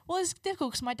dad? Well, it's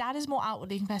difficult because my dad is more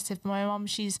outwardly competitive, but my mum,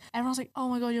 everyone's like, oh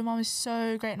my God, your mum is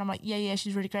so great. And I'm like, yeah,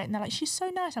 she's really great. And they're like, she's so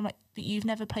nice. I'm like, but you've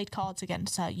never played cards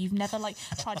against her. You've never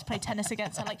tried to play tennis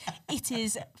against her. Like, it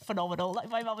is phenomenal. Like,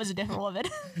 my mum is a different woman.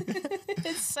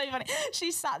 It's so funny.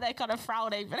 She's sat there kind of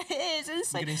frowning, but it is. It's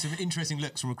so, getting some interesting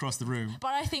looks from across the room.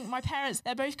 But I think my parents,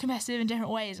 they're both competitive in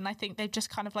different ways. And I think they've just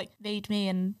kind of made me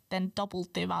and then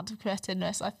doubled the amount of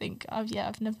competitiveness. I think,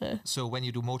 I've never. So when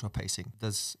you do motor pacing,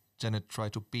 does Janet try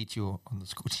to beat you on the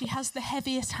scooter? She has the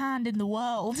heaviest hand in the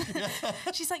world.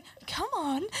 She's like, come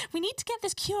on, we need to get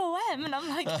this QOM. And I'm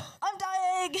like, I'm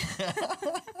dying.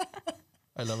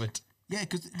 I love it. Yeah,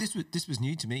 because this was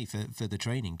new to me for the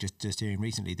training, just hearing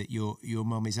recently that your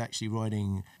mum is actually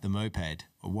riding the moped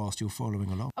whilst you're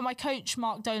following along. And my coach,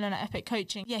 Mark Dolan at Epic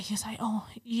Coaching, he was like,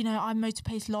 I motor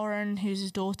pace Lauren, who's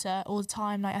his daughter, all the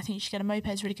time. Like, I think you should get a moped,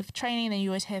 it's really good for training. And then you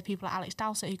always hear people like Alex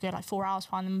Dowsett who go 4 hours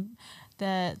find them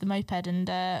the moped. And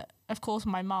of course,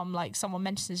 my mum, someone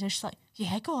mentions it, she's like,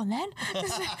 yeah, go on then.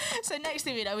 So next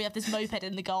thing we know, we have this moped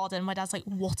in the garden. My dad's like,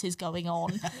 what is going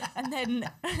on? And then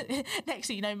next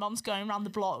thing you know, mum's going around the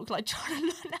block, trying to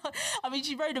learn how. I mean,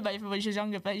 she rode a moped when she was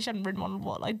younger, but she hadn't ridden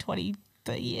one 20,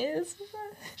 30 years.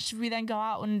 Should we then go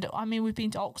out and, we've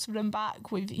been to Oxford and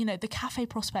back with, the cafe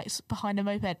prospects behind a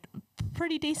moped,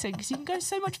 pretty decent because you can go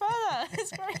so much further.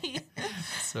 It's great.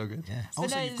 So good. Yeah.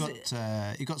 Also,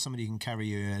 you've got somebody who can carry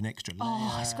you an extra layer.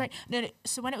 Oh, it's great. No,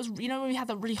 so when it was, when we had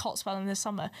that really hot spell in the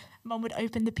summer, Mum would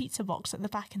open the pizza box at the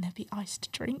back and there'd be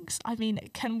iced drinks. I mean,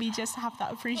 can we just have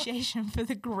that appreciation for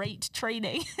the great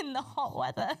training in the hot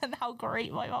weather and how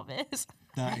great my mum is?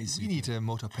 That is. We need a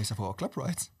motor pacer for our club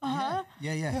rides.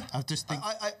 Yeah. I just think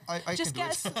I just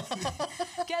can do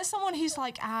it. Get someone who's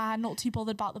not too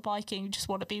bothered about the biking, just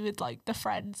want to be with the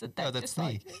friends, and then that's just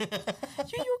me.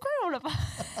 you're great on about.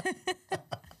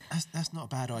 That's not a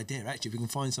bad idea actually. If we can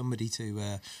find somebody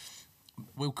to.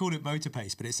 We'll call it motor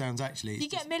pace, but it sounds actually. You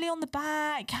get Millie on the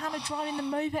back, Hannah driving the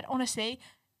moped. Honestly,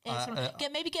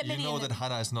 get Millie. You know that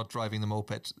Hannah is not driving the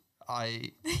moped.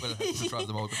 I will have to drive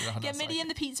the moped. Get Millie in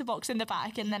the pizza box in the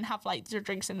back, and then have the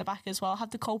drinks in the back as well.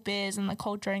 Have the cold beers and the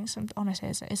cold drinks, and honestly,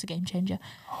 it's a game changer.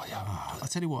 Oh yeah. I'll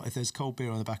tell you what. If there's cold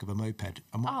beer on the back of a moped,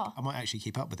 I might actually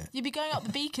keep up with it. You'd be going up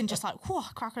the beacon just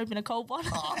crack open a cold one.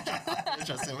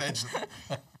 Just imagine.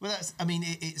 Well, that's. I mean,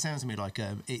 it sounds to me like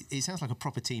it sounds like a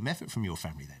proper team effort from your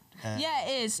family then. Yeah,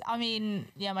 it is. I mean,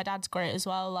 my dad's great as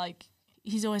well.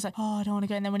 He's always like, I don't want to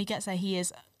go, and then when he gets there, he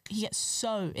gets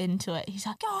so into it. He's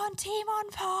like, go on, team on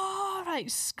par,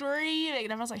 screaming.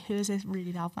 And everyone's like, who is this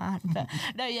really loud man? But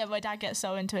no, my dad gets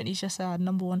so into it, and he's just a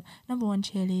number one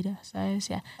cheerleader. So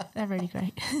they're really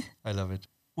great. I love it.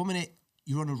 1 minute,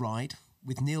 you're on a ride,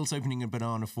 with Niels opening a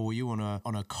banana for you on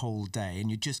a cold day and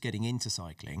you're just getting into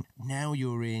cycling, now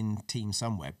you're in Team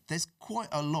Sunweb. There's quite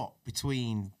a lot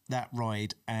between that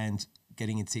ride and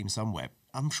getting into Team Sunweb.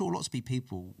 I'm sure lots of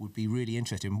people would be really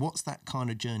interested in what's that kind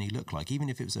of journey look like, even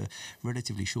if it was a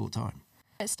relatively short time.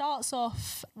 It starts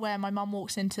off where my mum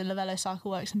walks into Lovelo Cycle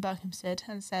Works in Berkhamsted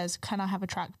and says, "Can I have a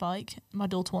track bike? My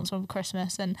daughter wants one for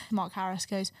Christmas." And Mark Harris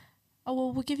goes, "Oh,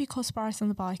 well, we'll give you cost price on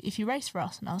the bike if you race for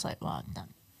us." And I was like, well,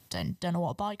 don't know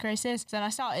what a bike race is. So then I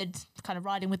started kind of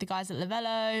riding with the guys at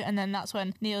Lovelo, and then that's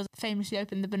when Niels famously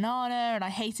opened the banana, and I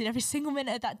hated every single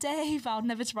minute of that day, vowed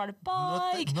never to ride a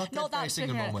bike. Not that very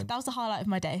single moment. That was the highlight of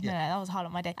my day. Yeah. No, that was the highlight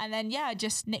of my day. And then,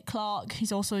 just Nick Clark,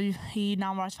 he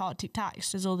now rides for Arctic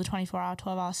Tax, does all the 24-hour,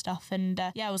 12-hour stuff. And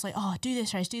I was like, oh, do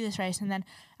this race. And then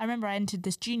I remember I entered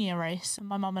this junior race, and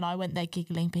my mum and I went there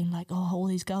giggling, being like, oh, all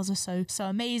these girls are so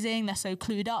amazing. They're so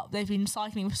clued up. They've been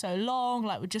cycling for so long.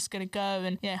 Like, we're just going to go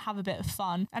and, have a bit of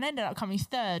fun. And ended up coming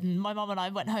third. And my mum and I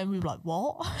went home. We were like,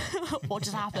 what? What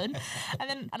just happened?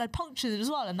 And I punctured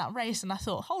as well in that race. And I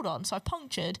thought, hold on. So I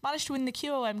punctured, managed to win the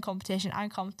QOM competition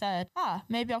and come third.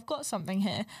 Maybe I've got something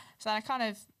here. So I kind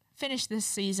of finished this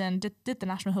season, did the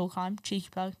national hill climb, cheeky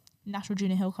plug, national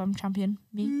junior hill climb champion,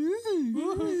 me.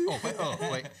 Oh,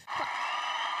 wait.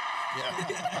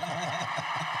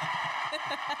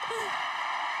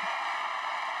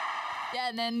 Yeah,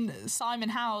 and then Simon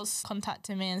Howes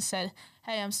contacted me and said,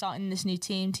 "Hey, I'm starting this new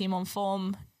team on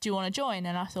Form. Do you want to join?"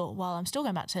 And I thought, well, I'm still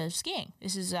going back to skiing.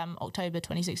 This is October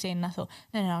 2016. And I thought,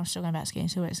 no, I'm still going back to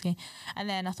skiing, And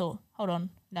then I thought, hold on,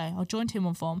 no, I'll join Team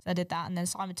on Form. So I did that. And then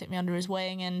Simon took me under his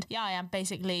wing. And I am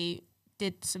basically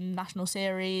did some national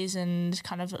series and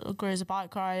kind of grew as a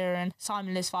bike rider. And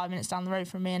Simon lives 5 minutes down the road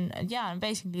from me. And I'm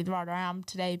basically the rider I am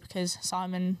today because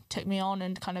Simon took me on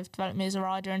and kind of developed me as a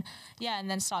rider. And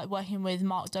then started working with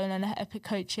Mark Dolan at Epic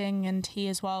Coaching, and he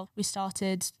as well. We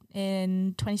started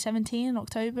in 2017 in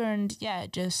October, and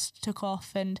it just took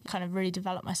off and kind of really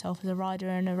developed myself as a rider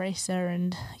and a racer,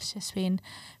 and it's just been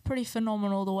pretty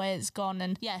phenomenal the way it's gone.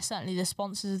 And certainly the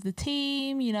sponsors of the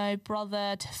team,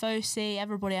 Brother, Tifosi,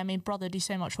 everybody. I mean, Brother do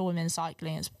so much for women's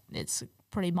cycling. It's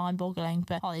pretty mind-boggling,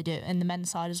 but they do it in the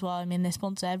men's side as well. I mean, they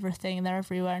sponsor everything and they're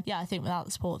everywhere. I think without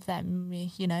the support of them, we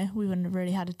wouldn't have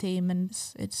really had a team, and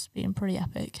it's been pretty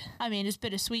epic. I mean, it's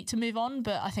bittersweet to move on,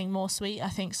 but I think more sweet. I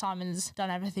think Simon's done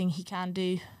everything he can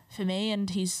do for me, and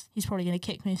he's probably going to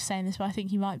kick me for saying this, but I think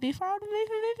he might be proud of me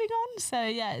for moving on. So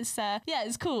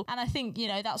it's cool. And I think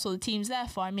that's what the team's there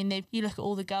for. I mean, you look at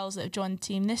all the girls that have joined the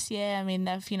team this year. I mean,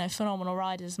 they're phenomenal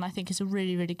riders, and I think it's a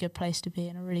really, really good place to be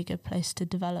and a really good place to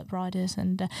develop riders,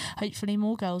 and hopefully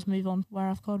more girls move on where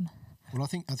I've gone. Well, I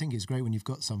think it's great when you've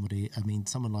got somebody. I mean,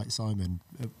 someone like Simon.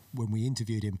 When we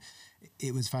interviewed him,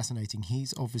 it was fascinating.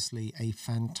 He's obviously a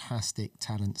fantastic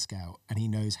talent scout, and he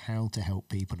knows how to help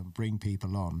people and bring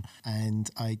people on. And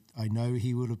I know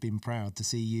he would have been proud to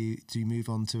see you to move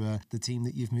on to the team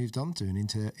that you've moved on to and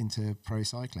into pro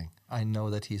cycling. I know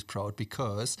that he's proud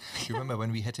because you remember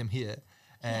when we had him here.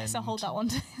 And yes, I'll hold that one.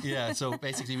 So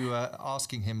basically we were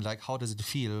asking him, like, how does it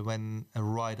feel when a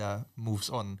rider moves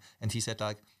on? And he said,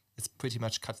 like, it's pretty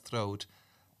much cutthroat,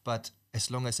 but as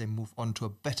long as they move on to a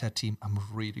better team, I'm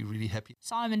really, really happy.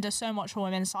 Simon does so much for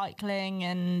women's cycling,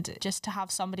 and just to have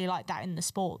somebody like that in the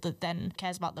sport that then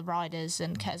cares about the riders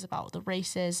and cares about the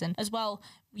races. And as well,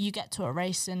 you get to a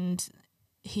race and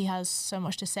he has so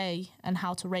much to say and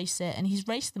how to race it, and he's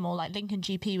raced them all. Like Lincoln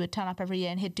GP would turn up every year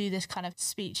and he'd do this kind of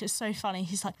speech. It's so funny.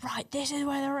 He's like, right, this is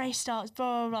where the race starts,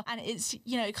 blah, blah, blah. And it's,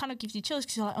 it kind of gives you chills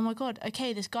because you're like, oh my God,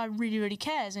 okay, this guy really, really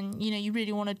cares. And, you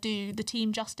really want to do the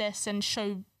team justice and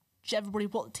show everybody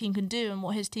what the team can do and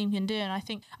what his team can do. And I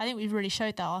think we've really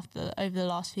showed that over the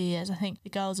last few years. I think the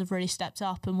girls have really stepped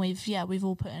up, and we've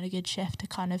all put in a good shift to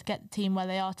kind of get the team where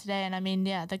they are today. And I mean,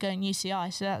 they're going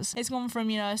UCI, so it's gone from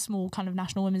a small kind of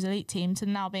national women's elite team to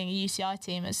now being a UCI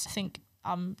team.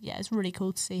 It's really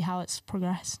cool to see how it's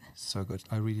progressed. So good.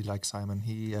 I really like Simon.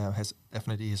 He has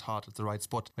definitely his heart at the right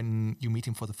spot. When you meet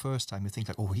him for the first time, you think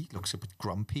like, oh, he looks a bit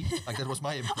grumpy. Like that was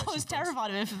my impression. I was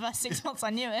terrified of him for the first 6 months I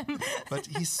knew him. But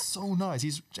he's so nice.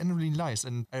 He's generally nice.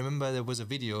 And I remember there was a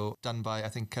video done by, I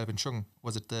think, Kelvin Chung.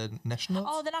 Was it the Nationals?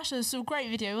 Oh, the Nationals. It was a great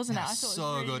video, wasn't it? I thought so it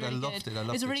was really, good. Really I loved it.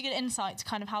 It was a really good insight to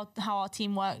kind of how our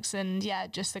team works, and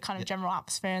just the kind of general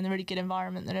atmosphere and the really good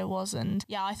environment that it was. And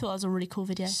I thought it was a really cool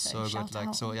video. So good.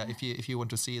 If you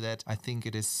want to see that, I think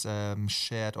it is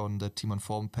shared on the Team on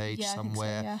Form page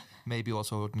somewhere. I think so, maybe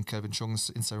also on Kelvin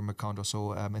Chung's Instagram account or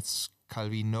so. It's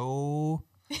Calvino.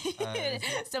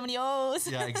 So many O's.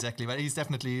 Yeah, exactly. But he's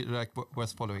definitely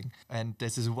worth following. And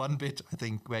there's this one bit, I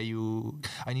think, where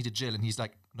I need a gel, and he's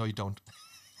like, no, you don't.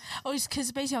 Oh, it's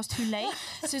because basically I was too late.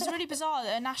 So it's really bizarre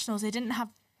that at Nationals they didn't have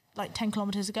like 10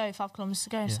 kilometres to go, 5 kilometres to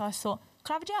go. So I thought,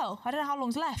 could I have a gel? I don't know how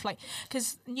long's left. Like,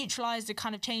 because neutralised had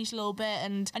kind of changed a little bit,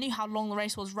 and I knew how long the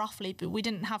race was roughly, but we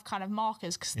didn't have kind of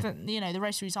markers because, the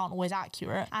race routes aren't always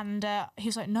accurate. And he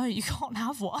was like, no, you can't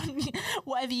have one.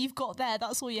 Whatever you've got there,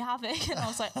 that's all you're having. And I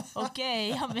was like,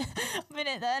 okay, I'm in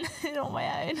it then, on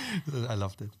my own. I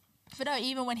loved it. But no,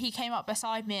 even when he came up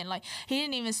beside me and like, he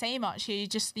didn't even say much. He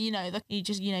just, he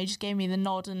just gave me the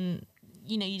nod and,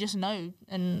 you just know.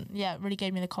 And yeah, it really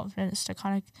gave me the confidence to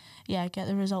kind of, get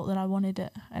the result that I wanted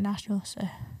at National. So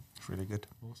it's really good.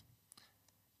 Awesome.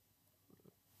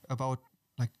 About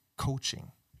like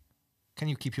coaching, can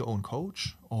you keep your own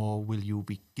coach, or will you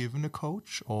be given a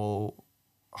coach, or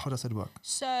how does that work?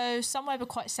 So Sunweb are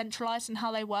quite centralised in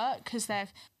how they work because they're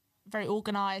very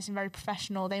organised and very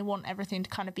professional. They want everything to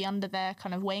kind of be under their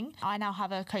kind of wing. I now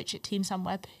have a coach at Team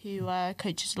Sunweb who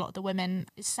coaches a lot of the women.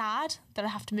 It's sad that I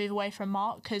have to move away from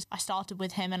Mark because I started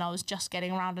with him and I was just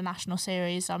getting around a national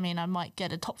series. I mean, I might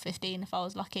get a top 15 if I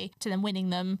was lucky, to then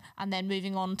winning them and then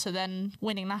moving on to then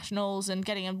winning nationals and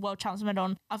getting a world champs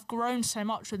medal. I've grown so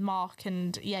much with Mark,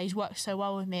 and he's worked so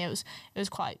well with me. It was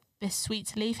quite bittersweet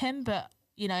to leave him, but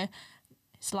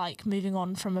it's like moving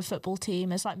on from a football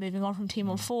team. It's like moving on from Team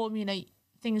on Form.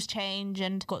 Things change,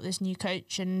 and got this new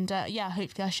coach, and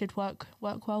hopefully I should work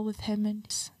well with him. And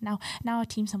it's now a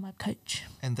Team Sunweb coach.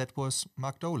 And that was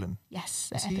Mark Dolan.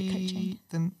 Yes, is Epic he Coaching.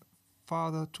 Then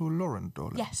father to Lauren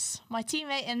Dolan? Yes, my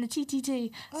teammate in the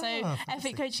TTT. So fantastic.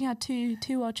 Epic Coaching had two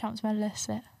world champs medalists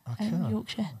at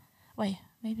Yorkshire. Wait,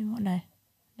 maybe more? No,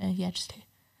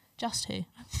 just two.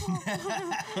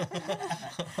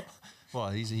 Well,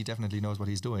 he definitely knows what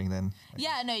he's doing then.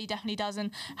 Yeah, no, he definitely does,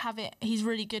 and he's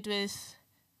really good with,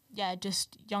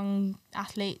 just young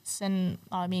athletes. And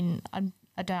I mean, I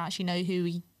don't actually know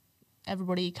who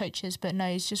everybody coaches, but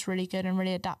no, he's just really good and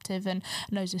really adaptive and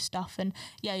knows his stuff. And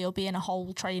you'll be in a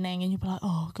whole training and you'll be like,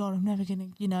 oh God, I'm never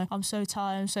gonna, I'm so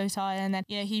tired. And then,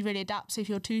 he really adapts if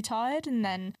you're too tired, and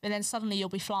then suddenly you'll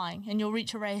be flying and you'll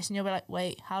reach a race and you'll be like,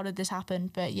 wait, how did this happen?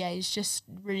 But he's just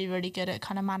really, really good at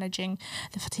kind of managing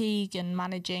the fatigue and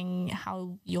managing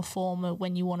how your form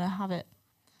when you want to have it.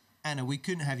 Anna, we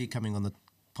couldn't have you coming on the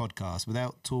podcast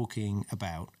without talking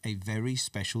about a very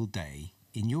special day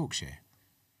in Yorkshire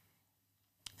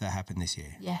that happened this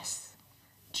year. Yes.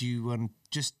 Do you want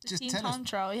just team tell us? Time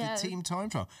trial, yeah. The team time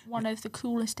trial. One of the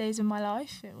coolest days of my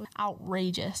life. It was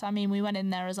outrageous. I mean, we went in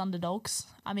there as underdogs.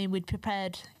 I mean, we'd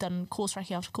prepared, done course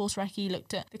recce after course recce,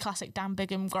 looked at the classic Dan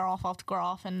Bigham graph after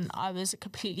graph, and I was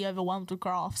completely overwhelmed with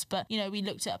graphs. But, we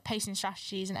looked at pacing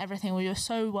strategies and everything. We were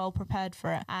so well prepared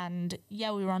for it. And, we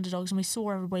were underdogs and we saw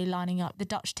everybody lining up. The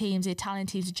Dutch teams, the Italian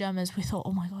teams, the Germans. We thought,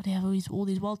 oh my God, they have all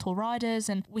these World Tour riders.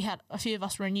 And we had a few of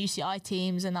us were in UCI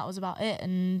teams, and that was about it.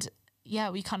 And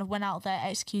we kind of went out there,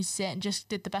 executed it, and just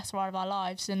did the best ride of our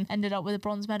lives and ended up with a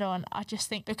bronze medal. And I just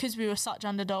think because we were such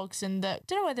underdogs, and I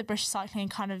don't know whether British cycling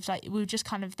kind of like, we were just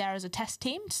kind of there as a test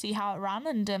team to see how it ran.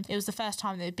 And it was the first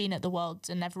time they'd been at the Worlds,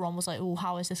 and everyone was like, oh,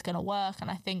 how is this going to work?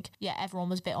 And I think, everyone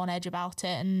was a bit on edge about it.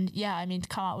 And to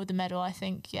come out with the medal, I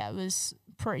think, it was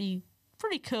pretty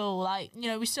cool. Like,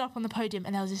 we stood up on the podium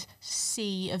and there was this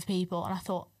sea of people, and I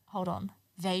thought, hold on,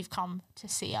 they've come to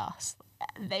see us.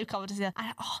 They've come to see us.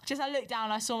 And I looked down,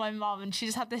 I saw my mum, and she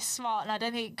just had this smile, and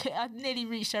I nearly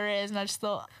reached her ears, and I just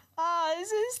thought,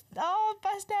 this is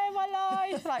best day of my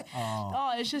life. Like,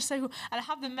 it's just so cool. And I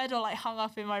have the medal like hung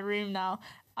up in my room now.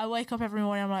 I wake up every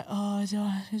morning, I'm like,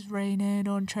 it's raining,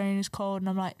 on train, it's cold, and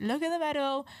I'm like, look at the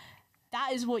medal.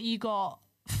 That is what you got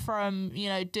from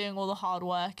doing all the hard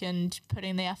work and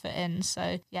putting the effort in.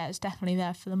 So it's definitely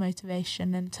there for the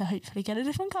motivation and to hopefully get a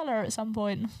different colour at some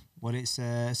point. Well, it's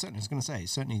certainly, I was going to say,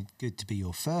 it's certainly good to be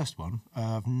your first one.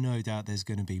 I've no doubt there's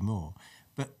going to be more.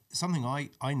 But something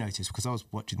I noticed, because I was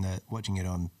watching it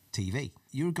on TV,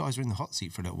 you guys were in the hot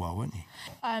seat for a little while, weren't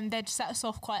you? They'd set us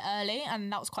off quite early,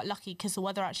 and that was quite lucky because the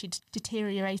weather actually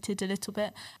deteriorated a little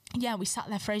bit. We sat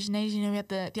there for ages and ages. We had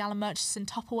the Alan Murchison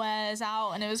Tupperwares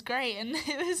out, and it was great, and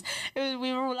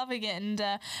we were all loving it. And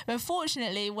but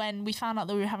unfortunately, when we found out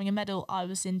that we were having a medal, I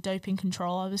was in doping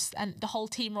control. And the whole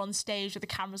team were on stage with the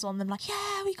cameras on them, like,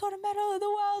 we got a medal at the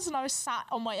Worlds, and I was sat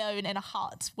on my own in a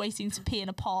hut waiting to pee in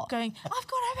a pot, going, I've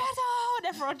got a medal, and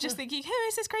everyone just thinking, who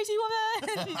is this crazy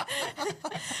woman?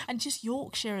 And just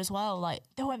Yorkshire as well, like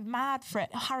they went mad for it.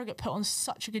 Harrogate put on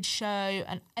such a good show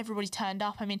and everybody turned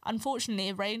up. I mean, unfortunately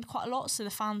it rained quite a lot, so the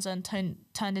fan zone turned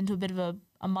into a bit of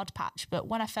a mud patch, but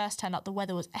when I first turned up the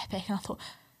weather was epic, and I thought,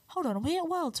 hold on, are we at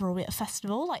Worlds or are we at a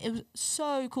festival? Like, it was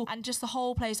so cool, and just the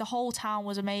whole place, the whole town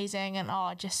was amazing, and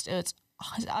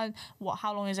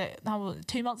how long is it?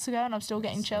 2 months ago, and I'm still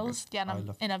getting chills. Yeah, and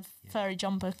I'm in a furry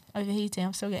jumper overheating.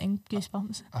 I'm still getting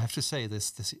goosebumps. I have to say,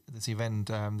 this event,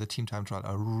 the team time trial,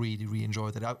 I really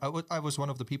enjoyed it. I was one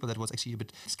of the people that was actually a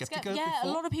bit skeptical. Yeah,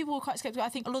 before. a lot of people were quite skeptical. I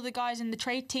think a lot of the guys in the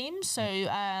trade teams, so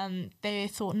they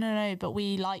thought, no, but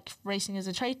we like racing as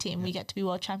a trade team. We get to be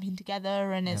world champion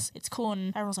together, and it's cool.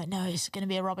 And everyone's like, no, it's going to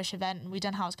be a rubbish event, and we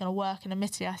don't know how it's going to work. And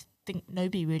admittedly, I think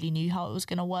nobody really knew how it was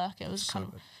going to work. It was kind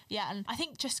of, and I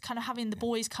think just kind of having the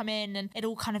boys come in and it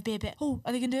all kind of be a bit, are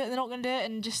they going to do it? They're not going to do it.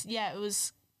 And just, it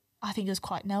was, I think it was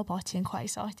quite nail-biting and quite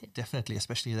exciting. Definitely,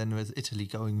 especially then with Italy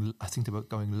going, I think they were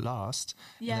going last.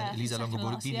 Yeah. And then Elisa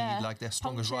Longoborghini, like their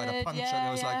strongest rider, punched. And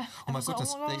I was like, oh my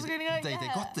goodness, they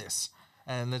got this.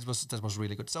 And that was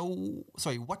really good. So,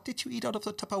 sorry, what did you eat out of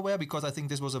the Tupperware? Because I think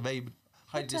this was a very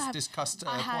highly discussed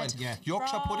point.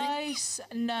 Yorkshire pudding?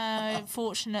 No,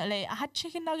 unfortunately. I had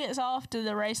chicken nuggets after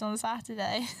the race on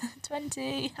Saturday.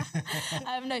 20.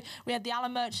 No, we had the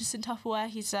Alan Murchison Tupperware.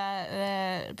 He's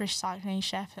the British cycling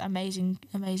chef. Amazing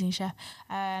chef.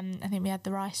 I think we had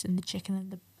the rice and the chicken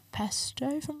and the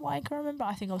pesto from what I can remember.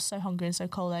 I think I was so hungry and so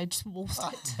cold I just wolfed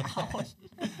it down.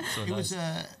 So it was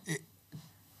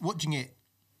watching it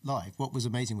live. What was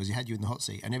amazing was he had you in the hot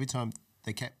seat, and every time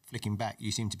they kept flicking back,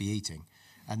 you seemed to be eating.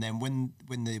 And then when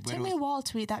it took me a while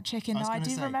to eat that chicken. I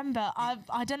do remember.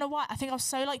 I don't know why. I think I was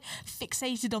so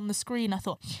fixated on the screen. I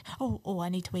thought, I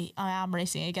need to eat. I am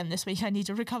racing again this week. I need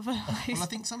to recover. Well, I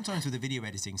think sometimes with the video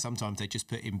editing, sometimes they just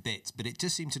put in bits, but it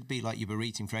just seemed to be like you were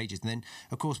eating for ages. And then,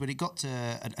 of course, when it got to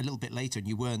a little bit later and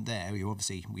you weren't there,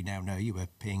 we now know you were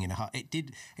peeing in a hut. I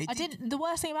didn't. The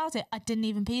worst thing about it, I didn't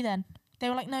even pee then. They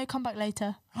were like, no, come back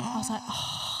later. I was like,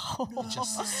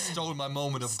 just stole my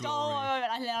moment of glory.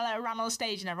 I ran on the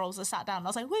stage and everyone was sat down. I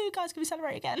was like, woo, guys, can we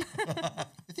celebrate again?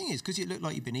 The thing is, because it looked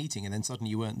like you'd been eating and then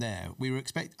suddenly you weren't there,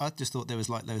 I just thought there was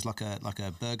like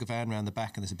a burger van around the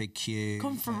back and there's a big queue.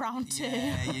 Gone for round two.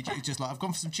 Yeah, you're just like, I've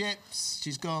gone for some chips.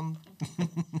 She's gone.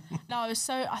 No,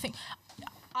 I think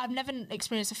I've never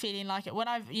experienced a feeling like it. When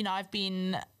I've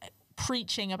been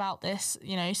preaching about this,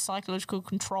 psychological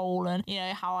control and,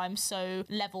 how I'm so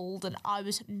leveled, and I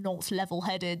was not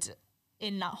level-headed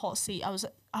in that hot seat. It was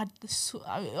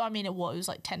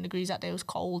like 10 degrees that day. It was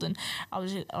cold, and I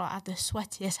had the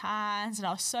sweatiest hands, and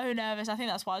I was so nervous. I think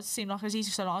that's why it seemed like I was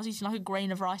eating so long. I was eating like a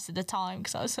grain of rice at a time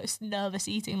because I was so nervous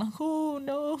eating, like, oh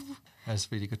no.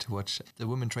 That's really good to watch. The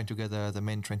women train together, the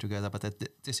men train together, but at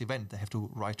this event they have to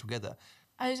ride together.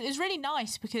 It's really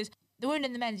nice because the women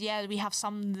and the men, we have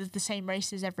some of the same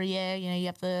races every year. You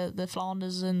have the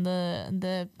Flanders and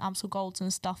the Amstel Golds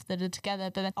and stuff that are together.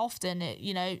 But then often,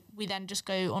 we then just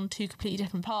go on two completely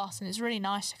different paths. And it's really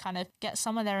nice to kind of get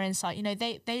some of their insight.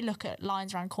 They look at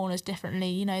lines around corners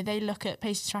differently. They look at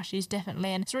pacing strategies differently.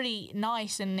 And it's really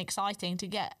nice and exciting to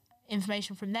get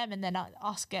information from them and then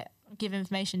us give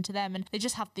information to them, and they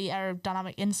just have the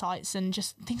aerodynamic insights and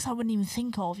just things I wouldn't even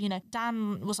think of.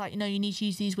 Dan was like, you need to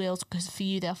use these wheels because for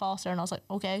you they're faster, and I was like,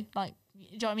 okay, do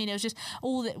you know what I mean? It was just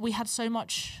all that we had so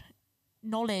much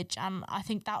knowledge, and I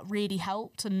think that really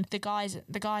helped. And the guys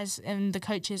and the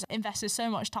coaches invested so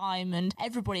much time, and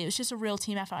everybody, it was just a real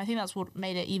team effort. I think that's what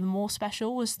made it even more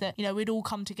special, was that we'd all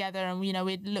come together and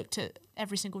we'd looked at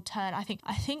every single turn. I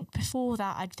think before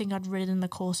that I'd ridden the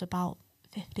course about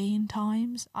 15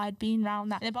 times. I'd been around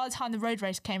that, and then by the time the road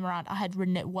race came around, I had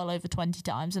ridden it well over 20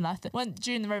 times. And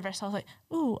during the road race, I was like,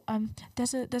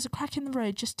 there's a crack in the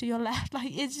road just to your left.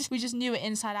 We just knew it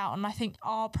inside out. And I think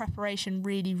our preparation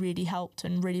really, really helped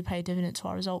and really paid dividend to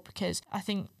our result, because I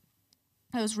think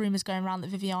there was rumours going around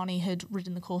that Viviani had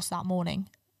ridden the course that morning,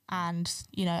 and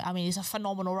he's a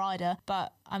phenomenal rider,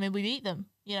 but we beat them.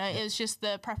 It was just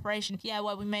the preparation.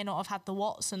 We may not have had the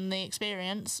watts and the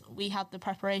experience. We had the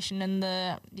preparation and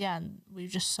we were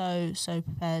just so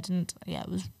prepared. And it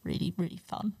was really, really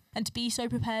fun. And to be so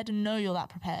prepared and know you're that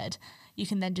prepared, you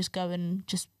can then just go and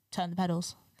just turn the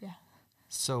pedals. Yeah.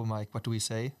 So, Mike, what do we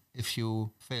say? If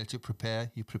you fail to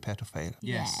prepare, you prepare to fail.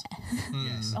 Yes. Yeah.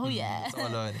 Yes. Oh, yeah. It's all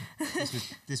learning.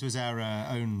 This was our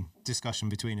own discussion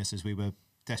between us as we were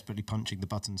desperately punching the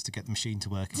buttons to get the machine to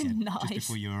work again. Nice. Just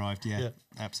before you arrived. Yeah,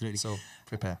 absolutely. So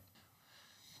prepare.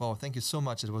 Wow, thank you so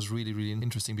much. It was really, really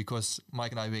interesting, because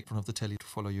Mike and I were in front of the telly to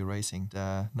follow you racing.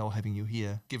 Now having you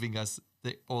here, giving us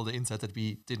all the insight that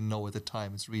we didn't know at the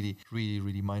time, it's really, really,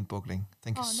 really mind-boggling.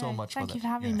 Thank you so much for that. Thank you for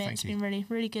having me. It's been really,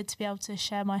 really good to be able to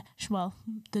share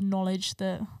the knowledge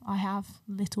that I have,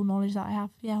 little knowledge that I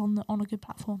have, on a good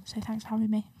platform. So thanks for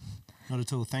having me. Not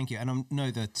at all. Thank you. And I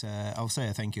know that I'll say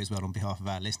a thank you as well on behalf of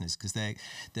our listeners, because the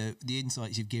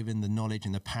insights you've given, the knowledge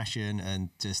and the passion, and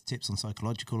just tips on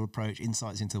psychological approach,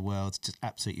 insights into the world, just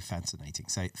absolutely fascinating.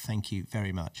 So thank you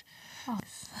very much. Oh.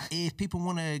 If people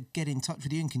want to get in touch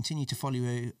with you and continue to follow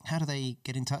you, how do they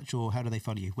get in touch, or how do they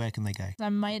follow you? Where can they go? So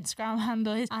my Instagram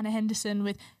handle is Anna Henderson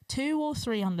with 2 or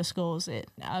 3 underscores.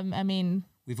 I mean,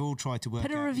 we've all tried to work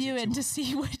put a out, review in to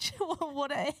see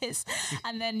what it is.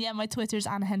 And then, yeah, my Twitter is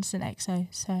Anna Henderson XO.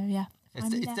 So, yeah.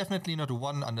 It's definitely not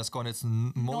 1 underscore, and it's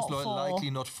most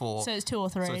likely not 4. So it's 2 or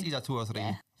 3. So it's either 2 or 3.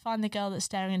 Yeah. Find the girl that's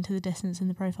staring into the distance in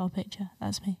the profile picture.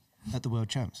 That's me. At the World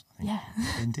Champs, I think. Yeah.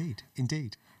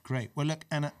 Indeed. Great. Well, look,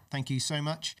 Anna, thank you so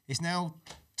much. It's now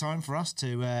time for us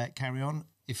to carry on.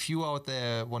 If you out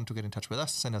there want to get in touch with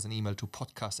us, send us an email to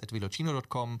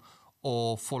podcast@velocino.com,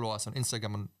 or follow us on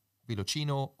Instagram on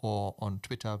Velocino, or on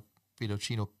Twitter,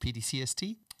 Velocino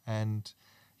PDCST. And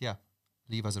yeah,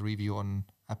 leave us a review on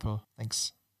Apple.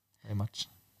 Thanks very much.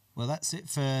 Well, that's it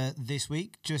for this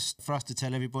week. Just for us to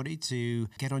tell everybody to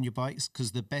get on your bikes,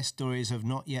 because the best stories have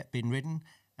not yet been written,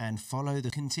 and follow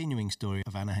the continuing story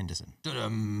of Anna Henderson.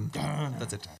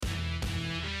 That's it.